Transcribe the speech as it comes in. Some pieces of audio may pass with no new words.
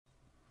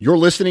You're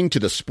listening to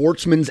the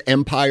Sportsman's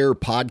Empire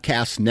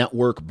Podcast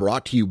Network,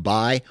 brought to you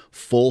by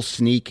Full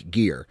Sneak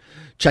Gear.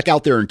 Check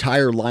out their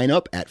entire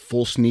lineup at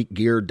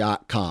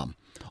fullsneakgear.com.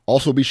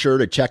 Also be sure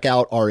to check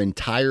out our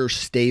entire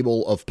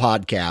stable of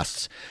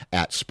podcasts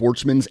at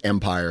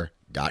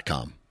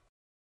sportsmansempire.com.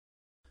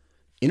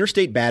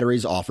 Interstate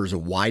Batteries offers a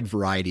wide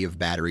variety of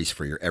batteries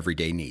for your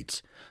everyday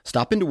needs.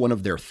 Stop into one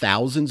of their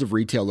thousands of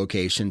retail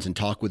locations and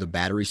talk with a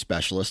battery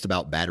specialist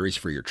about batteries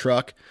for your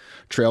truck,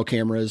 trail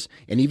cameras,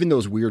 and even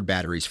those weird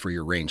batteries for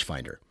your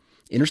rangefinder.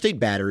 Interstate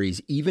Batteries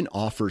even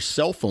offers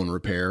cell phone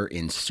repair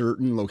in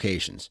certain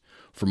locations.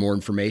 For more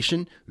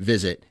information,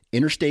 visit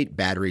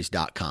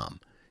interstatebatteries.com.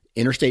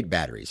 Interstate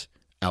Batteries,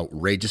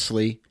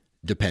 outrageously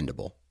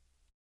dependable.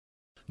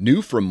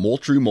 New from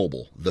Moultrie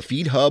Mobile, the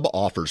Feed Hub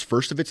offers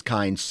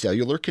first-of-its-kind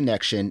cellular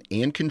connection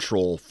and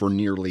control for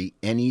nearly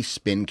any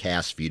spin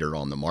cast feeder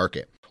on the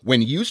market.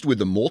 When used with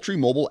the Moultrie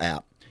Mobile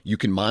app, you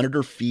can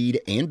monitor feed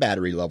and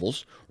battery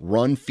levels,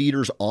 run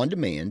feeders on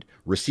demand,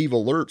 receive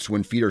alerts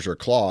when feeders are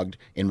clogged,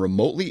 and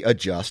remotely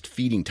adjust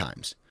feeding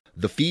times.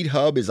 The Feed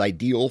Hub is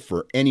ideal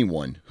for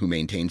anyone who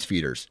maintains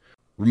feeders.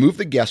 Remove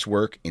the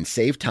guesswork and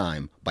save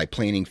time by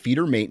planning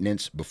feeder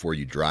maintenance before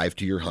you drive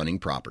to your hunting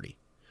property.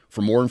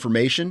 For more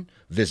information,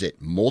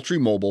 visit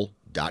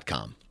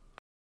moultriemobile.com.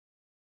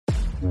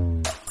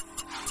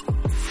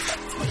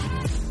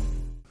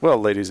 Well,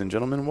 ladies and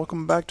gentlemen,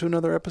 welcome back to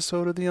another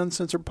episode of the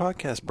Uncensored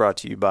Podcast, brought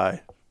to you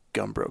by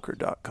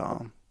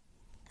gunbroker.com.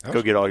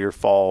 Go get all your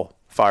fall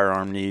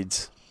firearm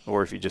needs,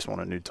 or if you just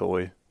want a new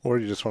toy. Or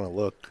you just want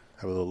to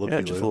have a little looky-loo.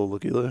 Yeah, just a little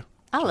looky-loo.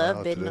 I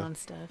love bidding on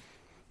stuff.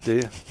 Do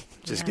you?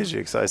 Just gets you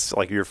excited. It's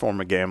like your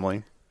form of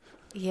gambling.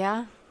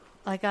 Yeah.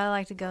 Like, I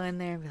like to go in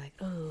there and be like,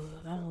 oh,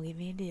 I'm going to give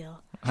me a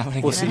deal. I'll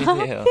I'll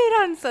bid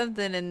on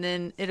something, and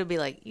then it'll be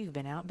like, you've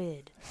been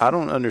outbid. I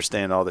don't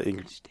understand all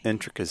the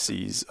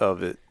intricacies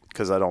of it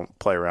because I don't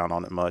play around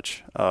on it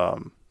much.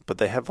 But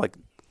they have, like,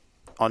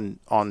 on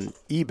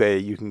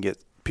eBay, you can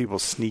get people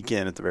sneak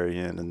in at the very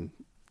end and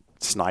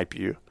snipe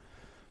you.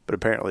 But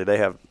apparently they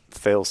have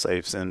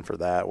fail-safes in for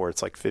that where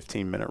it's like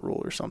 15-minute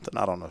rule or something.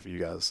 I don't know if you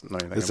guys know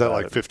anything about it. Is that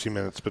like 15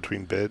 minutes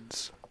between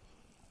bids?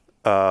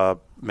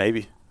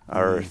 Maybe.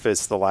 Or if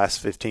it's the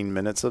last 15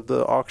 minutes of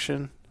the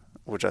auction,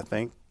 which I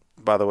think,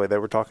 by the way, they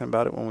were talking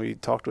about it when we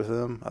talked with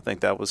them. I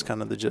think that was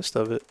kind of the gist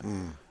of it.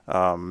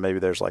 Maybe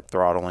there's like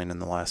throttling in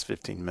the last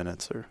 15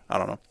 minutes, or I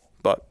don't know.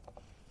 But,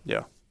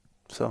 yeah.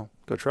 So,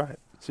 go try it.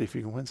 See if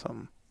you can win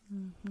something.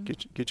 Mm-hmm.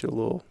 Get you a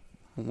little,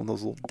 one of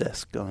those little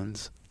desk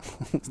guns.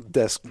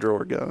 Desk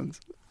drawer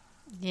guns.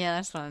 Yeah,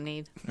 that's what I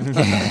need.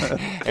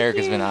 Eric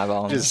has been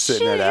eyeballing Just it.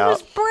 sitting it out. It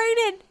was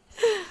braided.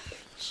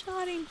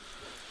 Shot him.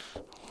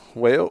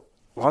 Well,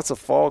 lots of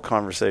fall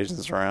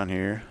conversations around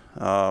here.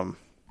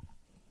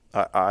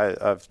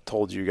 I've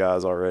told you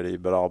guys already,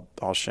 but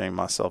I'll shame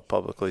myself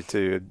publicly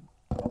too.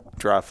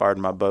 Dry fired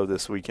my bow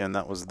this weekend.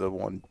 That was the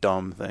one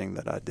dumb thing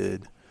that I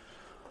did,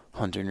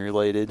 hunting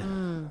related.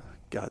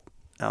 Got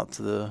out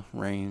to the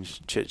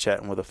range, chit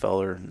chatting with a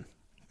feller, and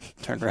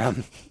turned around,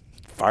 and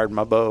fired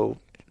my bow.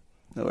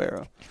 No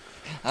arrow.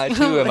 I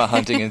too am a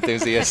hunting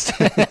enthusiast.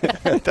 Yeah.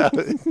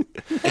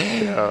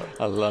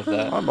 I love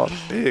that. I'm a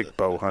big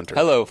bow hunter.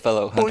 Hello,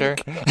 fellow hunter.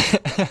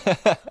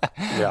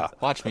 Yeah.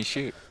 Watch me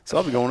shoot. So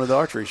I'll be going to the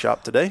archery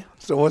shop today.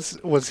 So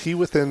was he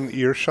within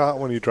earshot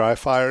when you dry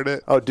fired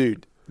it? Oh,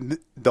 dude.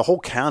 The whole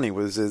county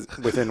was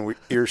within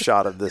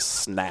earshot of this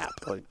snap.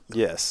 Like,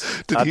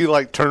 yes. Did he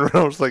like turn around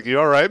and was like, you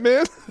all right,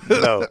 man?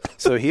 No.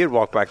 So he had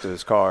walked back to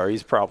his car.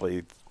 He's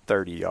probably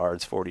 30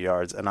 yards, 40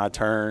 yards. And I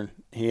turn.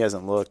 He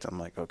hasn't looked. I'm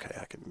like, okay,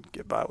 I can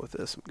get by with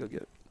this. Go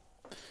get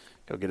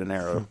an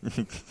arrow.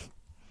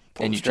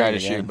 And you try to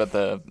shoot, but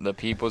the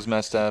peep was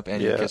messed up,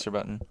 and your kisser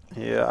button.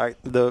 Yeah.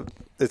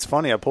 It's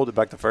funny. I pulled it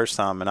back the first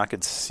time, and I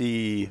could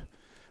see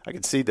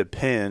the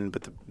pin,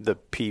 but the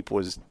peep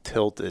was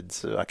tilted,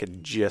 so I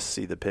could just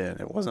see the pin.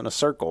 It wasn't a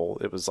circle.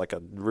 It was like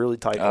a really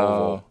tight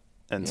oval.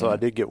 And so I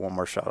did get one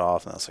more shot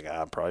off, and I was like,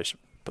 I probably should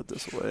put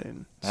this away.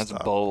 And That's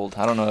stop. Bold.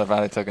 I don't know if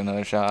I took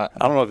another shot.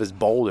 I don't know if it's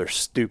bold or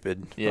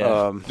stupid.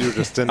 Yeah. You were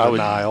just in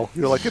denial.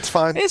 You're like, it's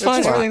fine. It's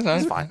fine. Everything's fine.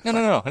 It's fine.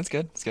 No. It's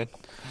good. It's good.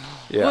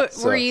 Yeah.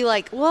 Were you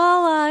like,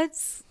 well,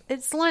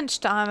 it's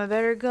lunchtime. I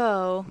better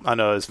go. I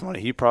know. It's funny.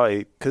 He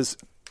probably – because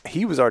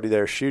he was already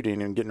there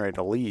shooting and getting ready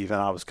to leave,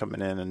 and I was coming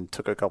in and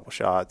took a couple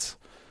shots,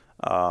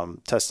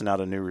 testing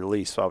out a new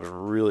release. So I was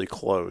really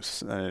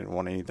close. I didn't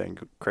want anything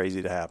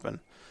crazy to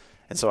happen.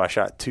 And so I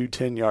shot 2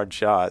 10-yard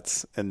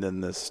shots and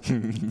then this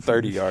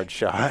 30-yard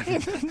shot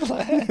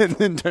and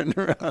then turned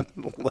around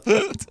and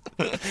left.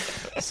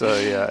 So,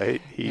 yeah,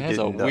 he That's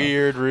didn't a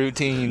weird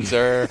routine,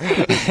 sir.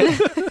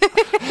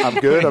 I'm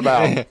good. I'm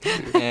out.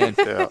 And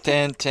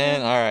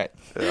 10. All right.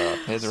 Yeah.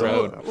 Hit the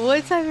road.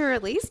 What type of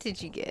release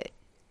did you get?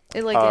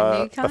 Like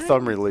a new kind? A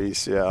thumb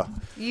release, yeah.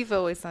 You've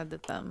always had the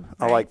thumb.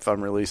 I right? like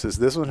thumb releases.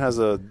 This one has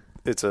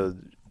it's a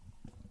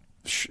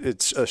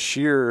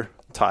sheer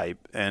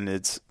type, and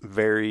it's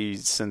very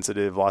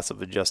sensitive, lots of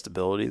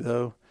adjustability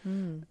though.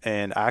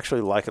 And I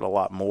actually like it a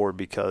lot more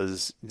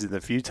because the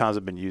few times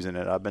I've been using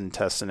it, I've been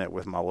testing it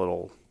with my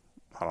little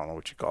I don't know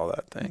what you call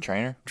that thing.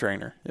 Trainer,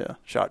 yeah,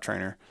 shot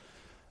trainer.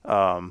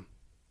 And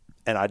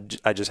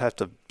I just have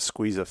to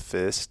squeeze a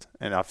fist,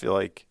 and I feel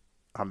like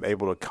I'm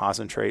able to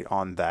concentrate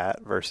on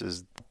that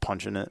versus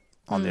punching it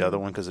on the other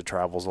one, because it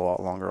travels a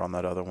lot longer on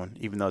that other one.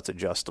 Even though it's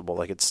adjustable,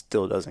 like it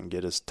still doesn't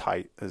get as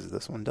tight as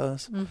this one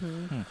does.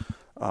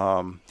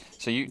 So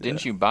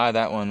didn't you buy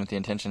that one with the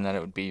intention that it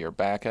would be your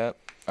backup?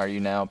 Are you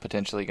now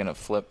potentially going to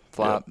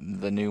flip-flop?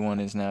 Yep. The new one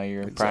is now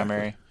your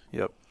primary?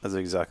 Yep, that's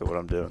exactly what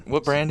I'm doing.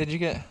 What brand did you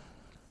get?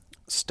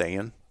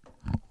 Stan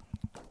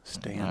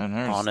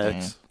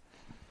Onyx.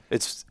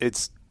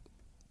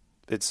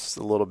 It's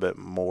a little bit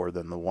more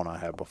than the one I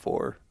had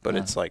before, but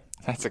it's like...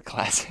 That's a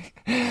classic.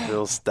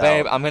 Real stout.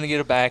 Babe, I'm going to get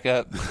a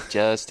backup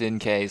just in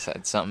case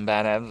something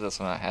bad happens. This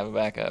one, I have a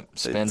backup.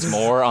 Spends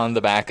more on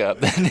the backup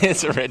than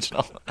his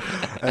original.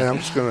 And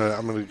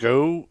I'm gonna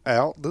go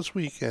out this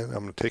weekend. I'm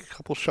gonna take a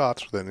couple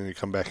shots with it, and you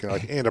come back and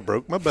and I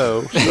broke my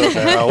bow, so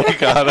now we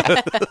got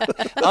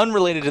it.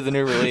 Unrelated to the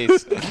new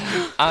release.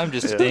 I'm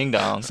just ding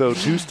dong. So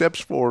 2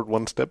 steps forward,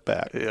 1 step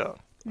back. Yeah.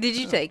 Did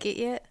you take it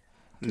yet?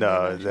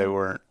 No, they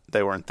weren't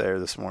there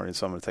this morning,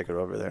 so I'm gonna take it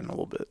over there in a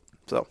little bit.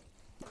 So.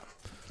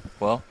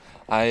 Well,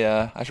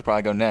 I should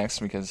probably go next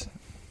because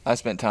I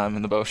spent time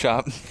in the bow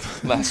shop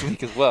last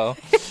week as well.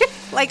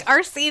 Like,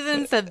 our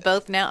seasons have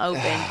both now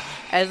opened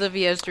as of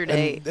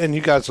yesterday. And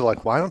you guys are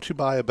like, why don't you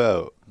buy a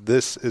bow?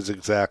 This is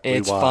exactly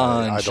it's why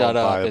fun. I Shut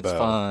don't up. buy a bow. It's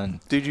fun.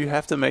 Dude, you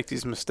have to make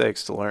these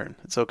mistakes to learn.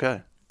 It's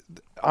okay.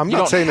 I'm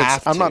not saying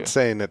it's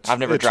I've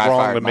never it's dry wrong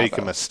fired to my make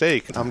a bow.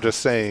 mistake. I'm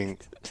just saying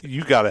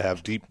you got to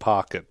have deep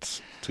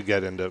pockets to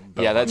get into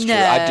bow. Yeah, that's true.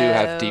 I do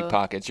have deep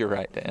pockets. You're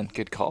right, Dan.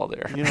 Good call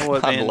there. You know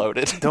what, I'm man?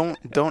 loaded.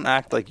 Don't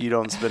act like you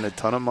don't spend a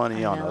ton of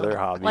money on other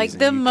hobbies. Like,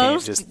 and the you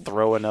most can't just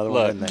throw another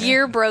one in there.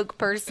 gear broke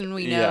person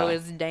we know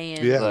is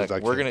Dan. Yeah, Look,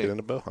 like we're get gonna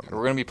into bow hunting.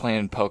 We're gonna be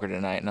playing poker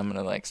tonight, and I'm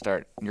gonna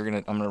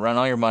I'm gonna run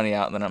all your money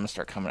out, and then I'm gonna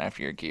start coming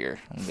after your gear.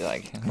 I'm gonna be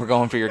like, we're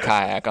going for your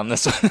kayak on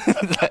this one.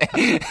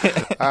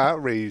 I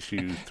raise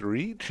you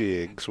 3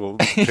 jigs. Well,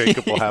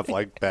 Jacob will have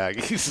like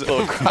baggies.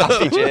 Little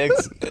crappie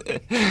jigs.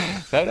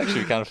 That would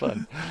actually be kind of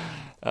fun.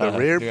 The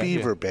rare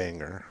beaver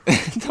banger.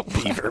 The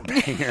beaver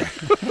banger.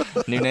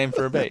 New name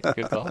for a bait.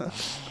 Good call.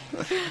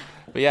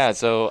 But yeah,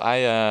 so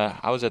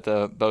I was at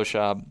the bow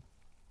shop.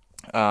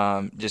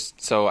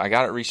 So I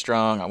got it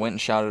restrung. I went and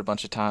shot it a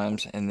bunch of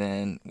times, and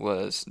then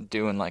was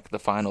doing like the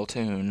final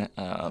tune.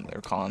 They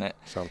were calling it.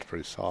 Sounds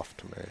pretty soft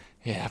to me.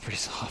 Yeah, pretty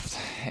soft.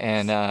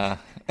 And and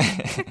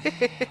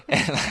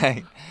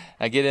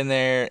I get in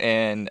there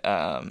and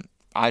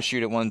I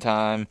shoot it one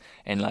time,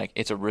 and like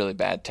it's a really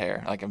bad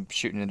tear. Like I'm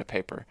shooting into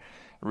paper,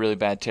 really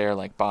bad tear.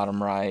 Like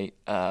bottom right,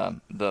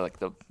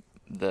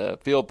 the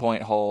field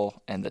point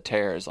hole, and the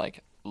tear is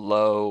like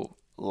low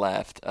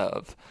left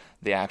of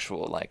the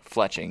actual like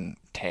fletching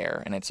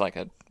tear, and it's like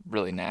a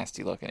really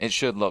nasty looking. It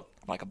should look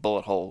like a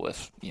bullet hole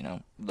with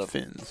the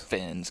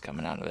fins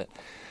coming out of it.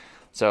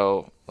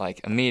 So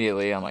like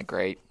immediately I'm like,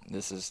 great,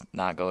 this is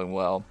not going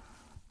well.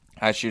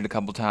 I shoot a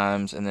couple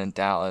times, and then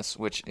Dallas,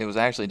 which it was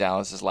actually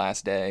Dallas's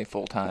last day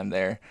full time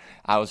there.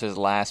 I was his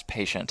last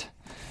patient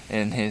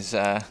in his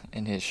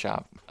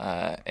shop,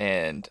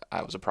 and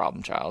I was a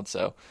problem child.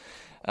 So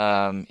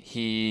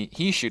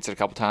he shoots it a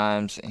couple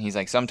times, and he's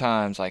like,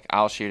 sometimes like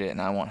I'll shoot it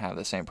and I won't have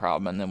the same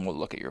problem, and then we'll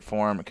look at your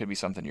form. It could be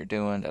something you're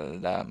doing. Da da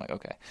da. I'm like,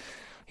 okay.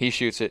 He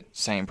shoots it,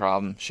 same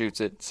problem. Shoots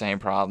it, same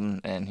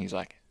problem, and he's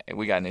like, hey,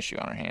 we got an issue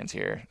on our hands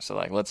here. So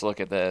like, let's look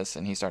at this.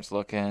 And he starts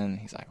looking.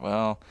 He's like,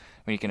 well,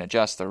 we can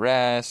adjust the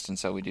rest, and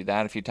so we do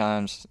that a few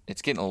times.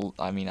 It's getting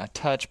a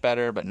touch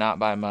better, but not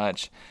by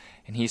much.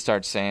 And he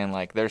starts saying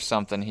like, there's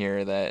something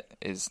here that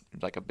is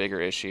like a bigger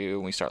issue.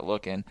 And we start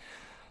looking.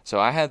 So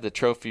I had the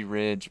Trophy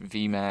Ridge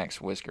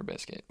VMAX Whisker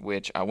Biscuit,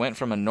 which I went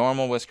from a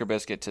normal Whisker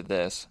Biscuit to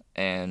this,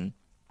 and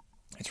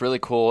it's really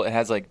cool. It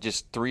has like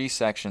just 3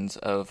 sections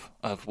of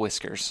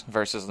whiskers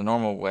versus the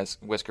normal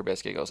Whisker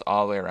Biscuit goes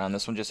all the way around.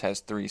 This one just has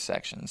 3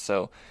 sections.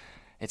 So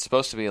it's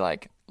supposed to be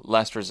like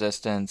less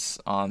resistance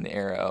on the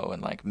arrow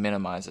and like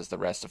minimizes the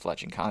rest of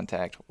fletching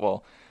contact.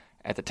 Well,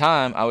 at the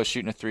time I was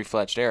shooting a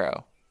 3-fletched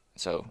arrow.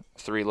 So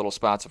 3 little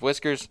spots of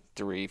whiskers,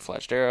 3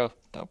 fletched arrow,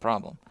 no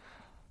problem.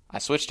 I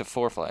switched to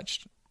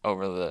 4-fletched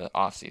over the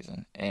off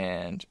season,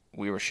 and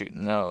we were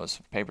shooting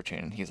those paper tune,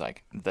 and he's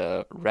like,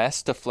 the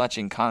rest of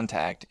fletching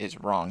contact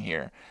is wrong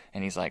here.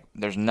 And he's like,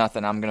 there's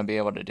nothing I'm going to be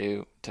able to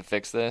do to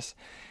fix this.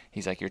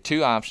 He's like, your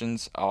 2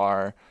 options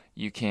are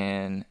you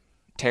can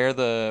tear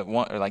the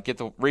one, or like get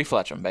the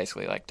refletch them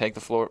basically, like take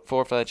the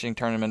 4-fletching,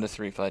 turn them into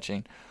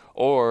 3-fletching,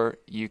 or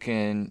you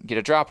can get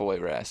a drop away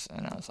rest.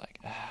 And I was like,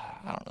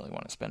 I don't really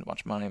want to spend a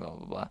bunch of money, blah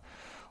blah blah.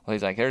 Well,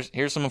 he's like,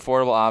 here's some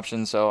affordable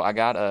options. So I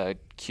got a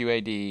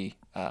QAD,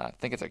 I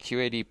think it's a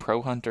QAD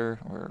Pro Hunter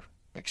or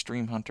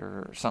Extreme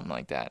Hunter or something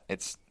like that.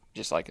 It's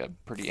just like a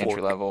pretty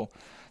entry level,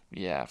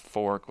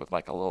 fork with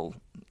like a little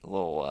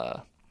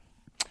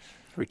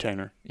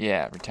retainer.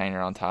 Yeah,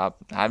 retainer on top.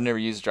 I've never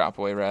used drop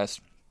away rest,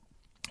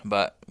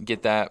 but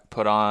get that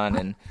put on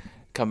and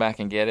come back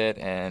and get it.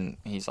 And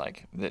he's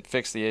like, that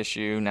fixed the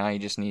issue. Now you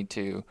just need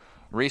to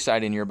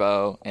resighting your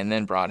bow and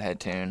then broadhead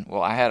tune.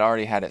 Well, I had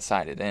already had it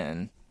sighted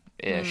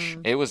in-ish.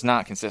 It was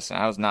not consistent.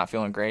 I was not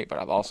feeling great, but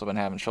I've also been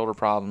having shoulder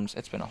problems.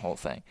 It's been a whole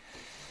thing.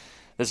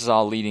 This is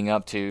all leading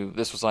up to,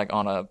 this was like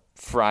on a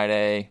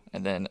Friday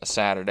and then a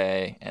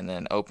Saturday, and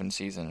then open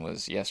season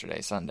was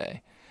yesterday,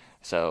 Sunday.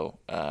 So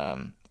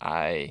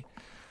I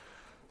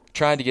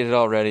tried to get it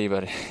all ready,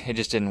 but it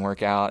just didn't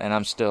work out. And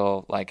I'm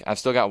still, like, I've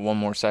still got one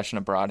more session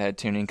of broadhead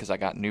tuning because I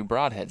got new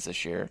broadheads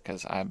this year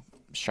because I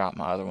shot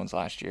my other ones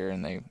last year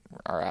and they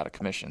are out of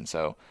commission.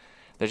 So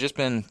there's just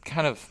been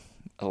kind of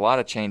a lot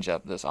of change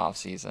up this off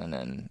season,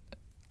 and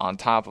on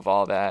top of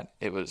all that,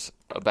 it was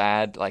a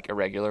bad, like,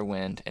 irregular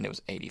wind, and it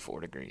was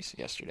 84 degrees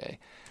yesterday.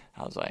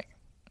 I was like,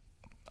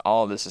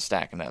 all of this is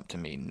stacking up to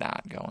me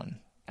not going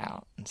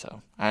out. And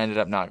so I ended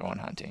up not going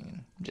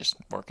hunting and just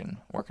working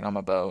on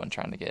my bow and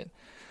trying to get.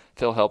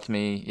 Phil helped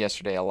me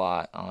yesterday a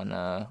lot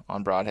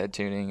on broadhead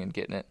tuning and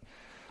getting it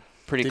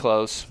pretty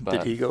close. But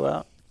did he go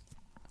out?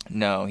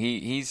 No,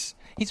 he's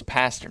a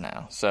pastor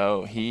now,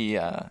 so he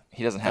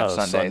doesn't have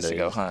Sundays to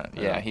go hunt.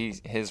 Yeah,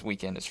 his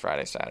weekend is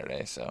Friday,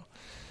 Saturday. So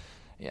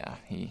yeah,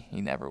 he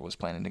never was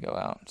planning to go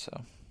out.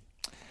 So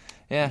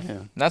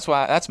yeah. That's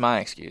my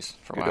excuse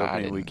for why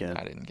I didn't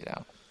get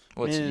out.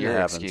 What's your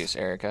excuse,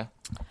 Erica?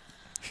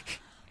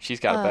 She's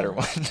got a better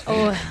one.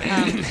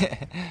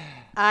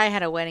 I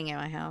had a wedding at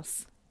my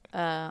house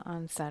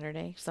on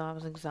Saturday, so I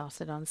was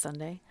exhausted on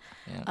Sunday.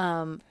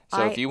 Yeah.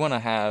 So if you want to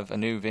have a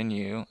new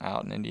venue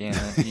out in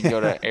Indiana, you can go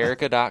to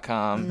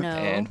erica.com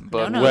and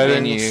book a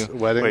venue.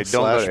 Weddings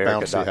slash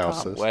bouncy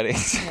houses.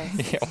 Weddings.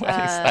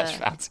 Slash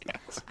bouncy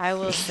houses. I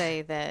will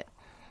say that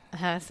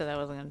I said I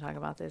wasn't going to talk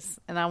about this,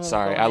 and I won't.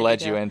 Sorry, I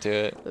led you into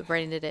it. But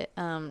Brayden did it.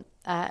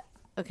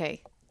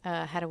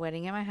 Had a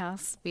wedding at my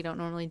house. We don't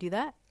normally do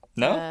that.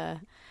 No?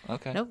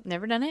 Okay. Nope,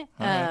 never done it.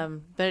 Right.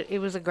 But it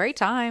was a great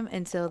time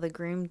until the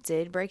groom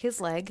did break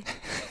his leg.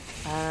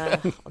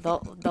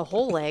 The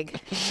whole leg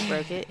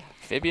broke it.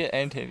 Fibula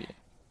and tibia.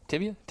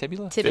 Tibula?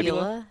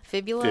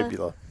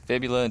 Fibula.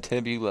 Fibula and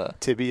tibula.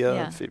 Tibia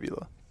Yeah. and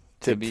fibula.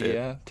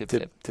 Tibia. Tib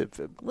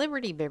fib.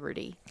 Liberty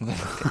Bibberty.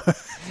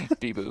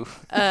 Bee-boo.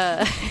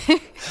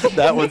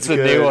 That one's It's the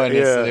good. new one. Yeah.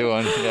 It's the new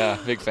one. Yeah,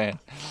 big fan.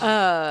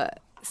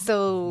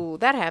 So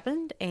that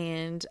happened,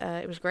 and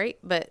it was great.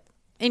 But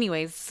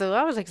anyways, so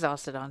I was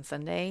exhausted on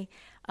Sunday,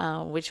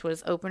 which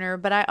was opener.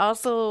 But I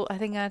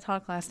think I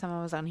talked last time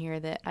I was on here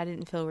that I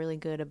didn't feel really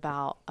good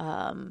about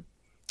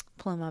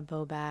pulling my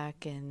bow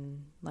back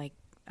and, like,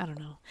 I don't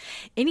know.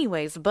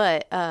 Anyways,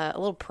 but a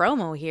little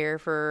promo here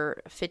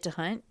for Fit to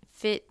Hunt,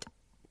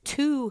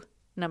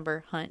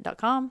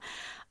 fit2numberhunt.com.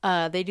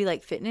 They do,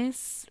 like,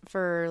 fitness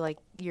for, like,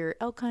 your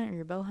elk hunt or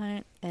your bow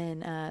hunt.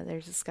 And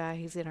there's this guy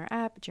who's in our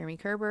app, Jeremy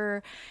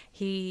Kerber.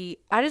 I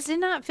just did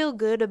not feel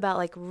good about,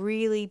 like,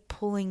 really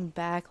pulling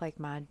back, like,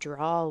 my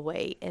draw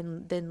weight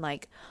and then,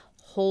 like,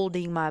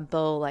 holding my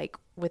bow, like,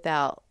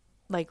 without,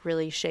 like,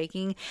 really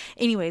shaking.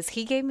 Anyways,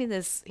 he gave me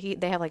this.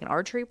 They have, like, an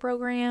archery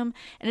program,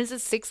 and it's a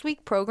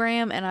 6-week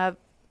program, and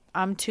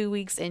I'm 2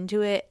 weeks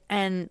into it.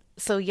 And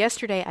so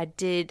yesterday I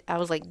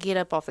was like, get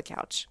up off the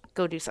couch,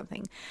 go do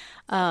something.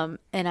 And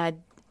I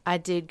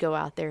did go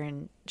out there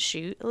and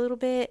shoot a little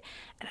bit.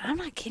 And I'm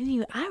not kidding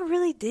you, I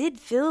really did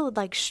feel,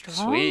 like,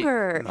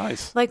 stronger. Sweet.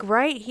 Nice. Like,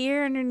 right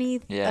here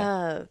underneath,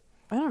 Yeah.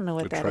 I don't know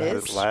what that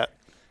is. Lat.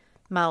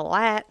 My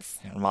lats.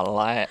 My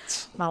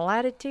lights. My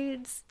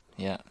latitudes.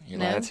 Yeah, your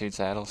No. latitude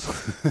saddles.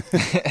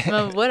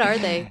 What are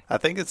they? I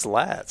think it's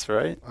lats,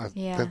 right? I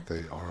Yeah. think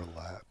they are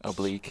lats.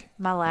 Oblique.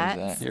 My What is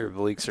lats. that? Your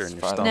obliques are in your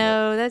Farther. stomach.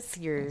 No, that's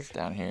your It's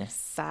down here.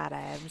 side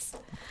abs.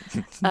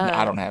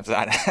 I don't have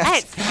side abs.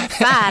 That's my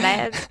side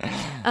abs.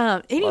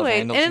 Anyway,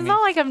 and handles, it's you not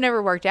mean? like I've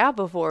never worked out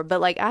before,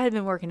 but, like, I had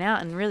been working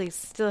out and really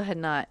still had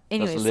not.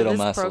 Anyway, Those so little this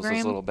muscles, program,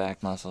 those little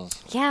back muscles.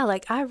 yeah,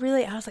 like, I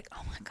was like,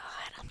 oh my God,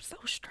 I'm so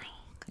strong.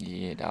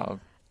 Yeah, dog.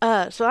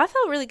 So I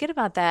felt really good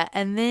about that.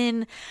 And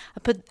then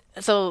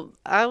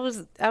I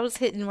was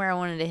hitting where I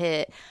wanted to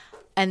hit,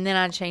 and then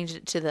I changed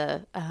it to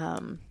the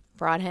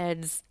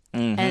broadheads,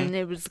 and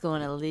it was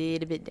going a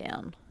little bit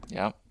down.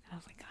 Yep. I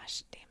was like,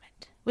 gosh, damn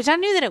it. Which I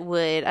knew that it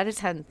would. I just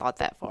hadn't thought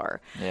that far.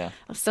 Yeah.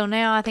 So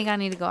now I think I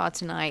need to go out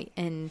tonight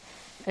and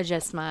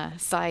adjust my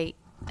sight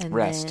and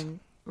Rest. then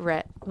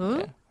Yeah.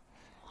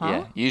 Huh?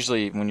 Yeah.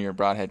 Usually when you're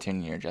broadhead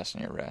tuning, you're adjusting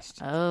your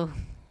rest. Oh,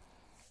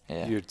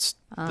 Yeah. It's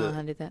I don't know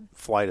how to the do that.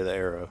 flight of the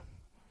arrow.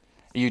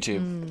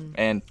 YouTube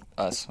and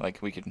us, like,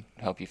 we could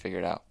help you figure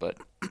it out. But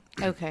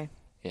Okay.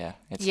 yeah,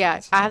 it's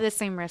I have the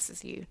same rest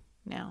as you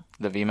now.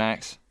 the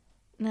VMAX.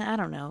 No, I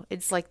don't know.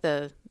 It's like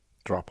the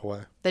Drop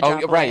away. drop Oh,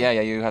 right. away.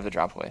 Yeah. You have the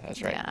drop away.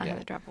 That's right. Yeah, I have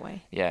the drop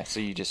away. Yeah, so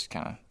you just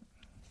kind of,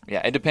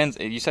 it depends.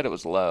 You said it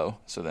was low,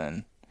 so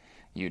then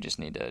you just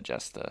need to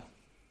adjust the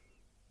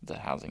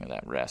housing of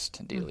that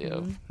rest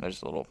dealio.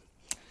 There's a little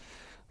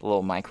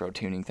micro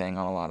tuning thing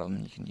on a lot of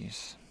them you can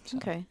use. So.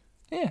 Okay.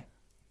 Yeah.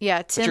 Yeah,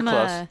 you're Tim.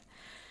 close.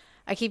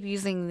 I keep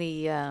using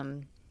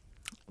the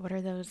what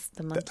are those?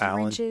 The monkey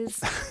Allen- wrenches?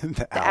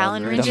 the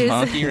Allen The wrenches?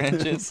 monkey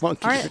wrenches.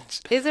 Monkey Aren't- wrench.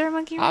 Is there a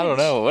monkey wrench? I don't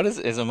know. What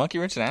is a monkey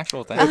wrench an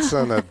actual thing? It's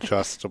an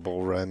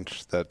adjustable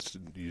wrench that's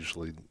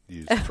usually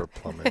used for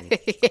plumbing.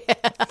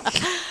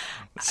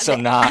 So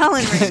not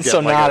Allen wrench. so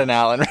Like not a- an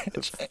Allen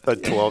wrench. A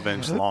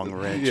 12-inch long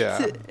wrench.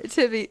 Yeah.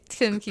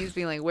 Tim keeps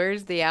being like,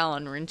 "Where's the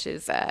Allen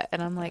wrenches at?"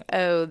 And I'm like,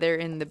 "Oh, they're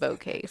in the boat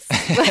case,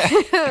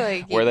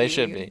 like, Where they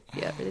should be.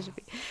 Yeah, where they should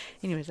be."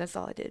 Anyways, that's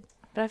all I did,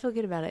 but I feel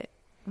good about it.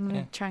 I'm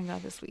gonna try and go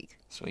out this week.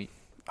 Sweet.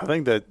 I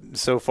think that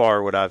so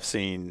far what I've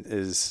seen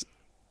is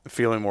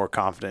feeling more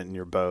confident in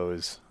your bow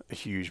is a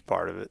huge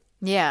part of it.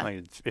 Yeah,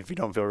 Like, if you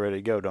don't feel ready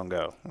to go, don't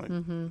go. Like,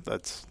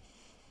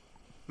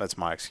 that's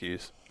my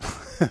excuse.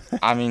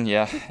 I mean,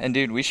 yeah. And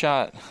dude, we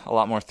shot a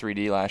lot more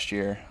 3D last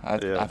year.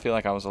 I feel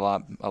like I was a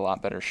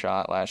lot better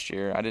shot last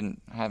year.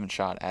 I haven't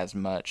shot as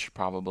much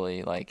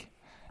probably like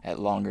at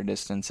longer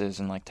distances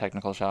and like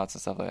technical shots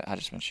and stuff like that. I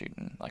just been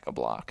shooting like a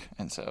block,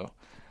 and so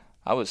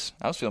I was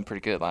feeling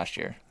pretty good last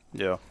year.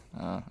 Yeah.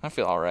 I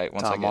feel all right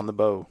once I Time get on the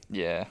bow.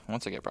 Yeah,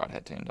 once I get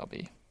broadhead tuned, I'll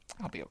be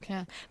okay.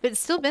 yeah, but it's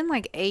still been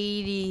like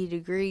 80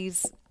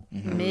 degrees,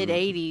 mid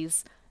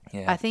 80s.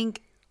 Yeah. I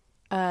think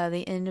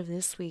the end of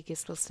this week is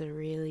supposed to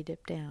really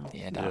dip down.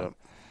 Yeah, dog.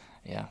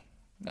 Yeah.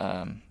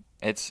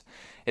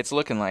 It's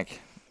looking like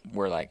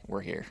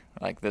we're here.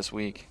 Like this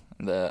week,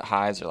 the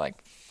highs are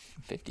like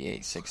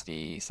 58,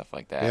 60, stuff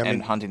like that. Yeah, I mean-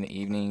 and hunting the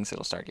evenings,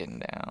 it'll start getting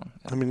down.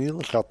 I mean, you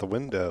look out the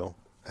window,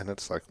 and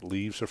it's like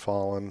leaves are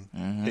falling,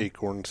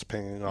 acorns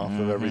pinging off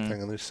of everything,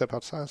 and then you step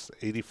outside, it's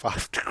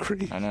 85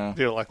 degrees. I know.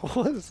 You're like,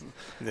 what is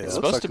Yeah. It's It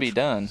supposed looks like to be it's-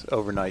 done.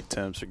 Overnight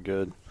temps are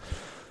good.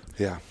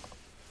 Yeah.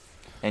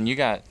 And you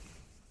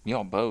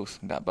all both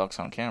got bucks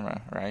on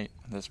camera, right?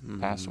 This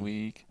past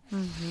week.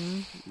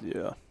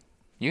 Yeah.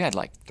 You had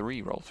like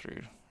 3 roll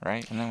through,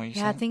 right? And then what you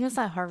Yeah, I said? think it was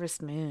that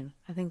Harvest Moon.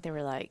 I think they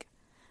were like,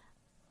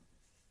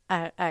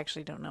 I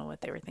actually don't know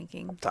what they were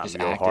thinking. Time Just to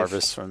go active.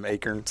 harvest from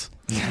acorns.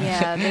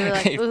 Yeah, they were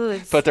like, ooh,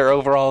 it's Put their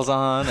overalls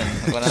on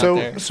and went out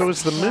there. So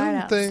is the moon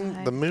Right thing,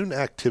 outside. the moon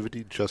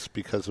activity just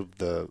because of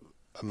the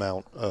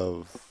amount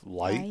of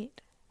light?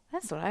 right.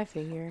 That's what I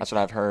figured. That's what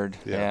I've heard.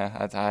 Yeah.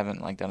 Yeah, I haven't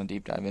like done a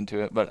deep dive into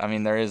it, but I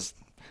mean there is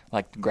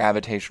like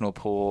gravitational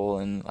pull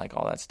and like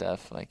all that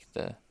stuff. Like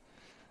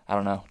I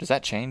don't know. Does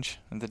that change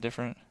the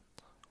different?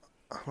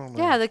 I don't know.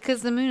 Yeah,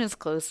 because the moon is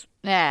close.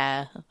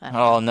 Yeah.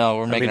 Oh no,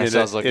 we're making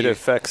ourselves look. it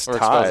affects We're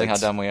exposing how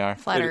tides. dumb we are.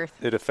 Flat Earth.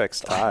 It affects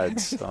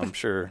tides, so I'm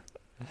sure.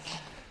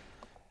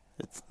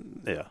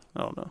 I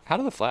don't know. How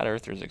do the flat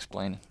earthers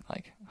explain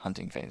like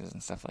hunting phases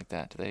and stuff like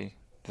that? Do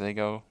they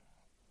go?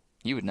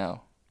 You would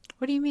know.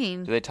 What do you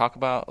mean? Do they talk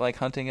about like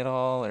hunting at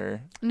all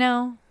or?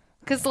 No.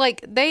 Because,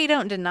 like, they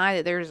don't deny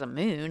that there's a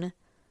moon.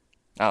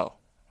 Oh,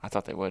 I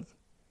thought they would.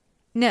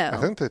 No. I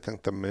think they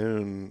think the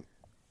moon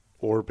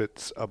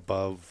orbits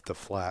above the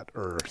flat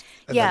Earth,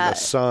 and Yeah. then the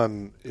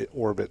sun it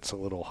orbits a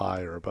little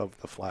higher above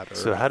the flat Earth.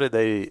 So how did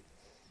they?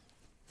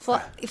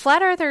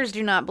 Flat earthers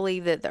do not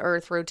believe that the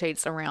earth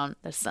rotates around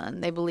the sun.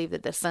 They believe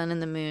that the sun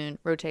and the moon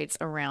rotates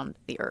around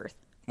the earth.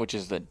 Which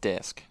is the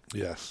disc.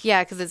 Yes.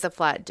 Yeah, because it's a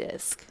flat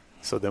disc.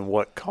 So then,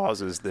 what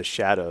causes the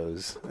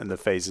shadows and the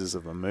phases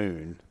of a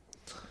moon?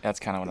 That's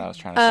kind of what I was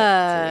trying to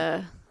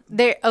say.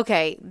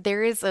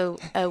 There is a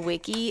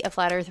wiki, a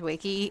flat earth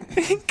wiki,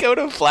 Go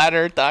to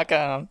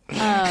flatearth.com.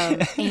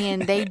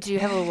 and they do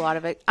have a lot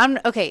of it.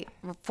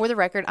 For the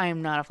record, I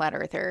am not a flat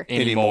earther.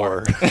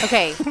 Anymore.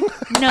 Okay,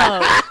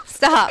 no,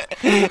 stop.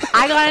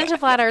 I got into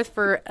flat earth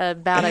for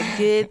about a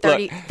good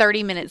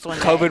 30 minutes one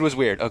day. COVID was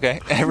weird, okay?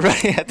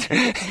 Everybody had to...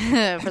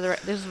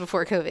 This was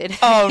before COVID.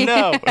 Oh,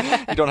 no.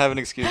 You don't have an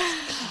excuse.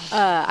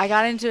 I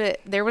got into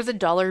it. There was a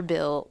 $1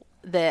 bill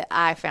that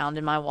I found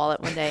in my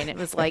wallet one day, and it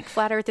was like,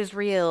 flat earth is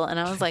real. And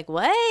I was like,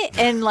 what?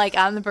 And like,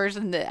 I'm the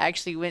person that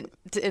actually went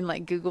to, and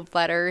like Googled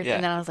flat earth. Yeah.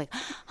 And then I was like,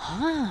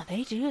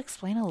 they do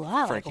explain a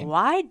lot. Like, Freaking-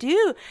 why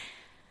do?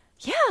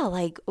 Yeah,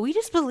 like, we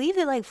just believe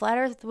that like flat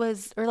earth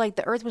was, or like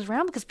the earth was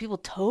round because people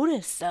told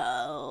us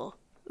so.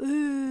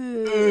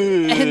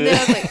 Ooh. And then I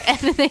was like, and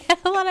then they had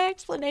a lot of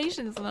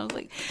explanations, and I was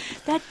like,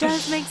 that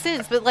does make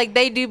sense. But like,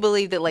 they do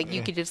believe that like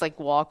you could just like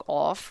walk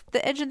off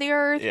the edge of the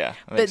earth. Yeah, that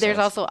but makes there's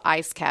sense. also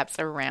ice caps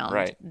around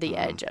Right. the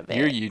edge of it.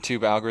 Your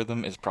YouTube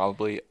algorithm is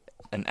probably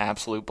an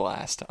absolute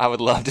blast. I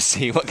would love to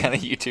see what kind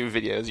of YouTube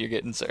videos you're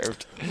getting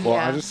served. Well,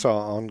 I Yeah. just saw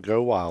on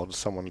Go Wild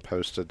someone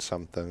posted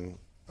something,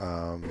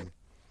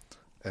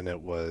 and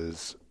it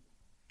was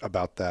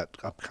about that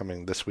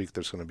upcoming this week.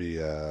 There's going to be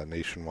a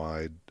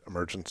nationwide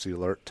emergency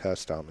alert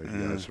test. I don't know if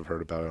you guys have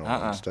heard about it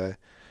on Wednesday.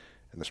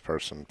 And this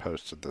person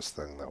posted this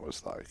thing that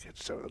was like,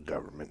 it's so the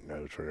government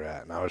knows where you're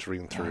at. And I was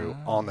reading through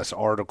on this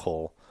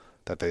article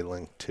that they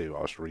linked to.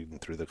 I was reading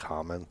through the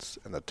comments,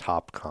 and the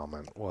top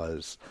comment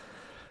was,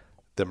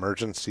 the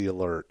emergency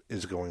alert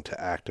is going to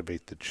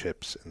activate the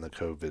chips in the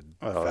COVID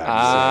vaccine.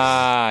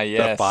 Ah,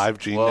 yes.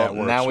 5G well,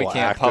 networks now we will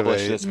can't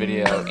publish activate- this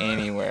video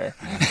anywhere.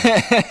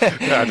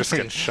 I just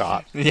get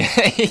shot Yeah.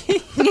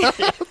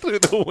 through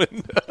the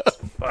window.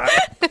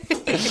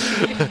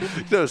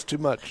 No, it's too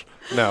much.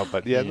 No,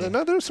 but yeah,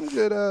 no, there's some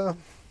good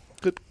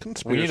good We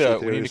conspiracy need a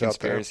theories out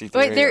there. conspiracy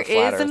theory. Wait, there of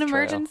Flat is an Earth Trail.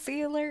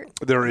 emergency alert?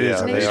 There is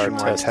Yeah, a they are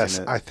nationwide testing test.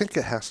 it. I think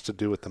it has to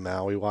do with the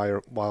Maui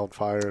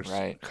wildfires.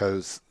 Right.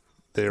 Because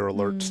their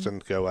alerts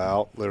didn't go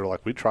out. They were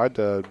like, we tried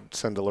to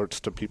send alerts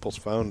to people's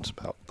phones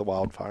about the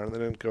wildfire, and they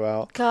didn't go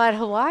out. God,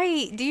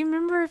 Hawaii. Do you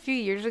remember a few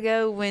years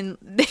ago when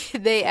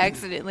they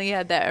accidentally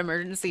had that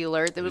emergency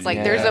alert that was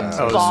like, there's a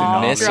Yeah.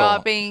 bomb Missile.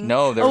 dropping?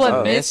 No, there was a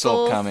a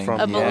missile coming. From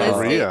a ballistic.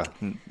 Korea.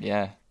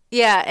 Yeah.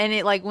 Yeah, and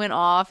it like went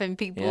off, and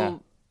people Yeah.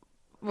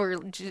 were.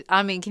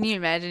 I mean, can you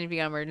imagine if you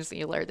got an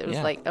emergency alert that was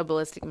Yeah. like a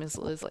ballistic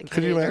missile is like?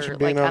 Could you hit imagine or,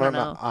 being like, I on don't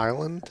an know.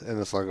 island, and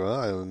it's like, well,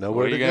 I don't know What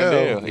where are to you gonna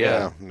go. do?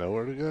 Yeah.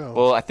 Nowhere to go.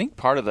 Well, I think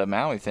part of the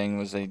Maui thing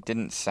was they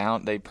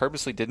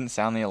purposely didn't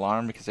sound the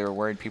alarm because they were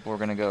worried people were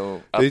going to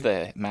go up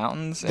the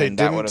mountains. They And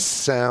that would didn't have.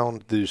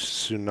 sound the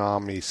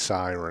tsunami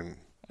siren.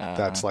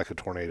 That's like a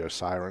tornado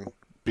siren,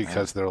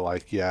 because they're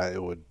like, yeah,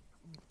 it would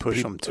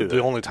Push them to the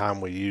it. only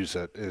time we use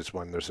it is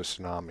when there's a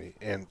tsunami.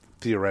 And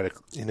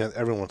theoretically,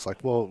 everyone's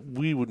like, well,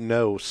 we would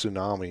know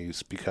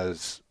tsunamis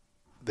because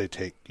they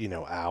take,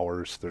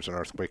 hours. There's an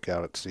earthquake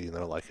out at sea, and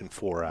they're like, in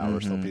 4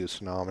 hours there'll be a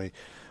tsunami.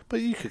 But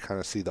you could kind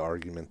of see the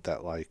argument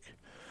that, like,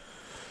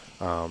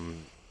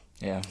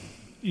 Yeah.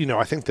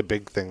 I think the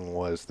big thing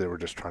was they were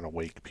just trying to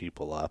wake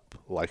people up,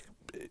 like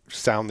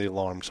sound the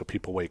alarm so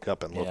people wake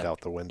up and look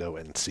out the window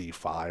and see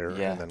fire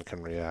and then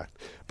can react.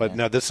 But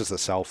no, this is the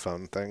cell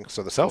phone thing.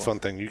 So the cell phone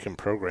thing, you can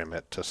program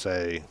it to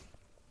say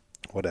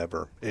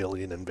whatever,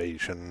 alien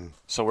invasion.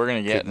 So we're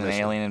going to get an missile.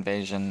 alien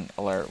invasion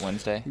alert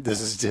Wednesday. This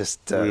is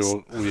just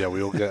We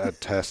will get a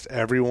test.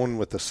 Everyone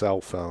with a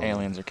cell phone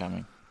Aliens are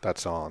coming.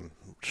 that's on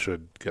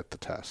should get the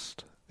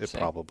test. It Same.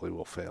 probably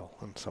will fail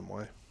in some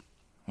way.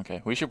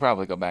 Okay, we should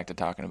probably go back to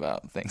talking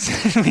about things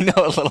we know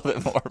a little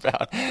bit more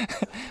about.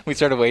 We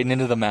started wading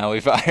into the Maui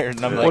fire,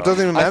 and I'm Well, like, it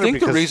doesn't even matter I think the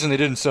because- reason they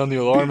didn't sound the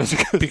alarm is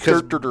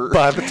Because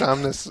by the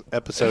time this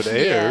episode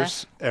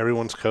airs,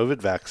 everyone's COVID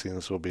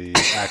vaccines will be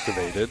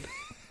activated,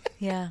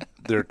 Yeah.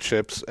 their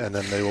chips, and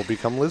then they will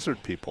become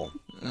lizard people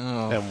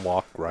and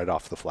walk right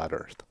off the flat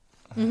Earth.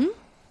 Mm-hmm.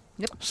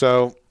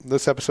 So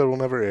this episode will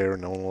never air.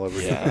 No one will ever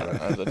hear about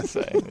it. I was going to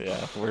say,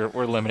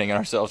 we're limiting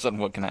ourselves on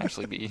what can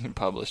actually be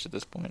published at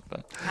this point.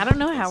 But I don't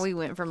know how we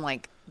went from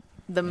like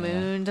the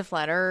moon to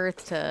flat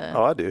Earth to.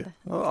 Oh, I do.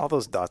 Well, all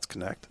those dots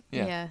connect.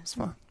 Yeah. It's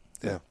fun.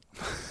 Yeah.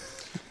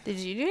 Did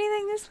you do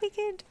anything this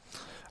weekend?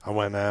 I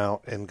went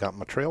out and got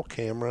my trail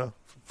camera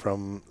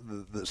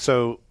from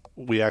so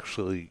we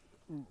actually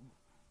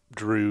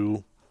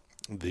drew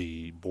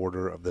the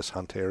border of this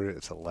hunt area.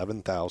 It's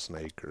 11,000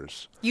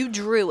 acres. You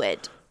drew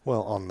it.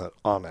 Well, on the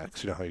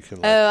Onyx, how you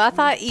can I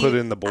thought you put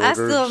in the I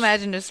still borders.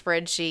 imagined a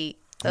spreadsheet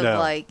of No.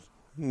 like.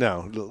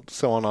 No,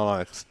 so on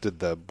Onyx did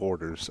the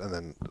borders, and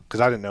then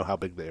because I didn't know how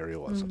big the area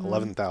was,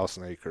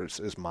 11,000 acres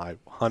is my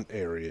hunt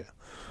area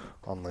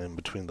on land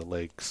between the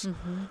lakes.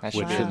 that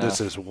should Which be this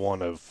enough. is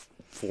one of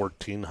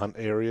 14 hunt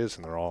areas,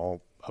 and they're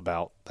all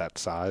about that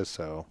size.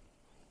 So,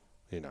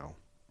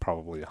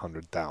 probably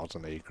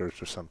 100,000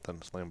 acres or something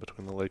is land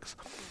between the lakes.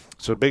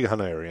 So a big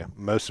hunt area.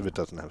 Most of it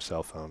doesn't have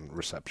cell phone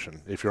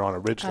reception. If you're on a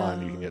ridge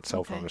line, you can get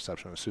cell phone okay.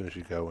 reception. As soon as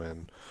you go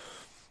in,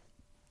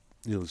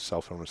 you lose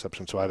cell phone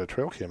reception. So I had a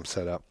trail cam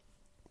set up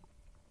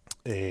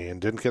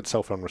and didn't get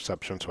cell phone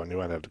reception, so I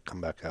knew I'd have to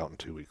come back out in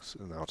 2 weeks.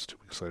 And now it's 2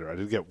 weeks later. I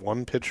did get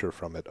one picture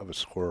from it of a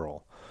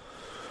squirrel.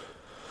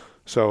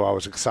 So I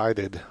was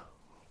excited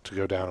to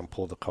go down and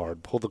pull the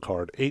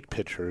card. 8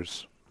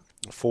 pictures.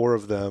 4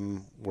 of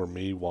them were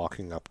me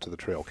walking up to the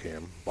trail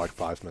cam like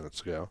 5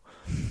 minutes ago.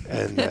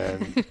 And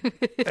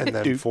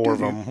then 4 of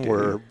them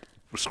were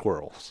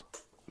squirrels.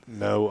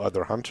 No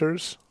other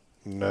hunters,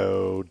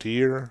 no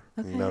deer,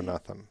 no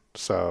nothing.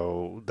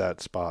 So that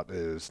spot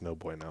is no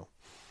bueno.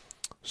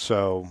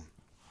 So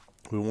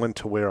we went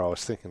to where I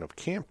was thinking of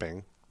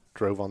camping,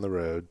 drove on the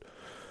road,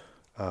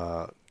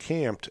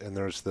 camped, and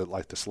there's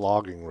this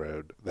logging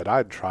road that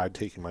I'd tried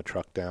taking my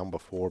truck down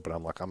before, but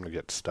I'm like, I'm going to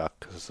get stuck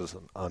because this is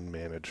an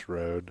unmanaged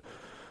road.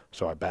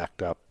 So I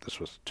backed up. This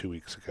was 2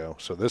 weeks ago.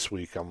 So this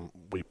week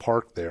we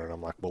parked there, and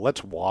I'm like, well,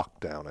 let's walk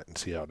down it and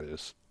see how it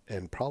is.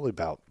 And probably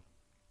about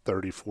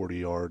 30, 40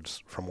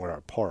 yards from where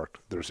I parked,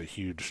 there's a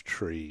huge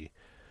tree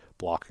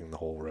blocking the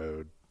whole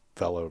road,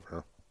 fell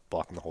over,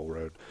 blocking the whole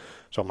road.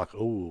 So I'm like,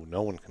 oh,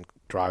 no one can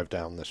drive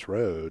down this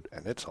road,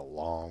 and it's a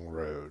long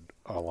road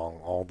along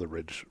all the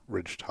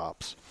ridge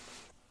tops.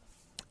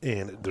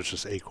 And there's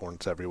just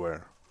acorns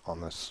everywhere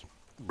on this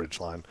ridge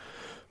line.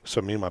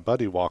 So me and my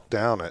buddy walk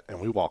down it, and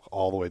we walk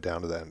all the way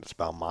down to the end. It's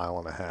about 1.5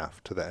 miles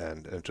to the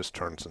end, and it just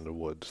turns into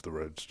woods. The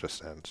roads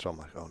just end. So I'm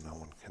like, oh, no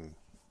one can.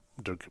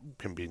 There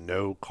can be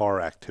no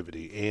car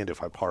activity, and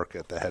if I park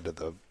at the head of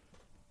the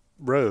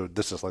road,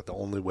 this is like the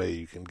only way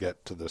you can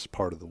get to this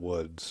part of the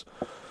woods.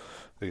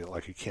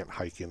 Like you can't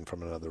hike in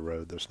from another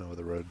road. There's no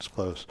other roads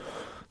close.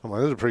 I'm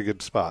like, this is a pretty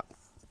good spot.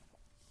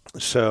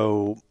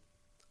 So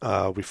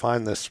we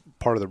find this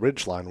part of the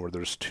ridge line where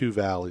there's 2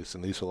 valleys,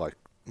 and these are like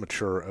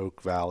mature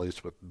oak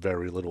valleys with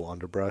very little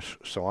underbrush.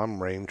 So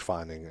I'm range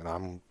finding,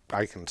 and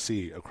I can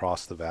see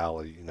across the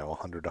valley,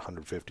 100 to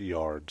 150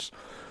 yards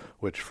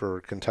which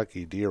for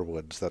Kentucky deer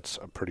woods, that's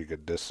a pretty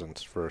good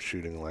distance for a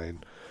shooting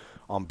lane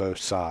on both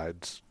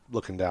sides,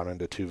 looking down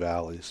into two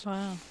valleys.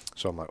 Wow.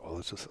 So I'm like, well,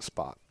 this is a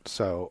spot.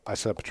 So I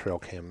set up a trail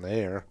cam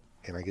there,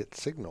 and I get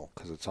signal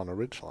because it's on a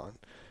ridge line.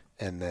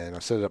 And then I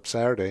set it up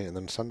Saturday, and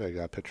then Sunday I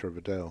got a picture of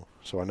a doe.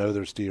 So I know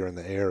there's deer in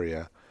the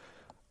area.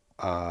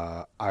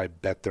 I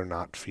bet they're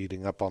not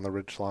feeding up on the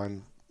ridge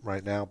line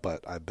right now,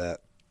 but I bet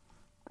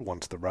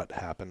once the rut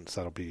happens,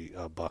 that'll be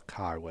a buck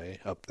highway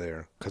up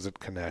there because it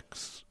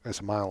connects.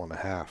 It's 1.5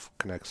 miles,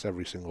 connects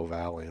every single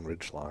valley and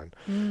ridge line.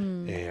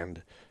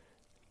 And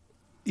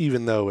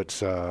even though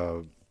it's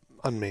a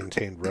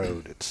unmaintained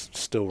road, it's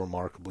still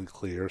remarkably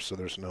clear, so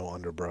there's no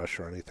underbrush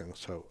or anything,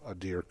 so a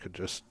deer could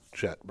just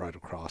jet right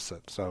across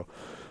it. So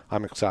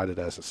I'm excited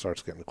as it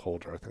starts getting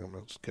colder. I think I'm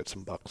going to get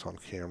some bucks on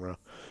camera.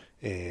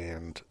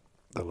 And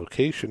the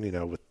location, you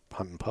know, with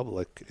hunting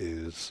public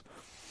is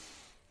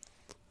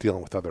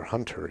dealing with other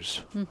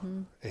hunters.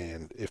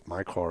 And if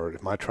my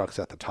truck's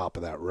at the top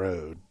of that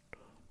road,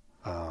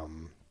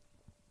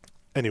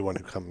 anyone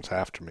who comes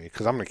after me,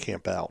 because I'm going to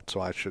camp out,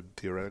 so I should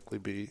theoretically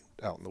be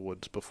out in the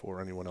woods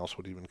before anyone else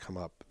would even come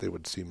up. They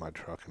would see my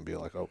truck and be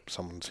like, oh,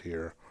 someone's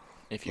here.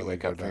 If you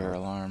wake up for your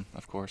alarm,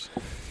 of course.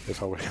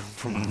 If I wake up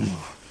for my alarm.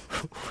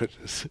 Which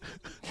is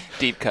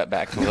deep cut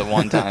back to the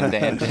one time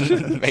Dan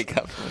didn't make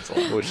up for his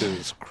alarm. Which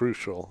is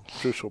crucial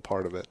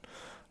part of it.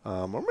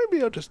 Or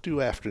maybe I'll just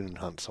do afternoon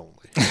hunts only.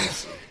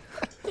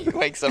 He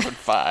wakes up at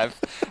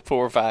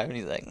 4 or 5, and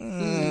he's like,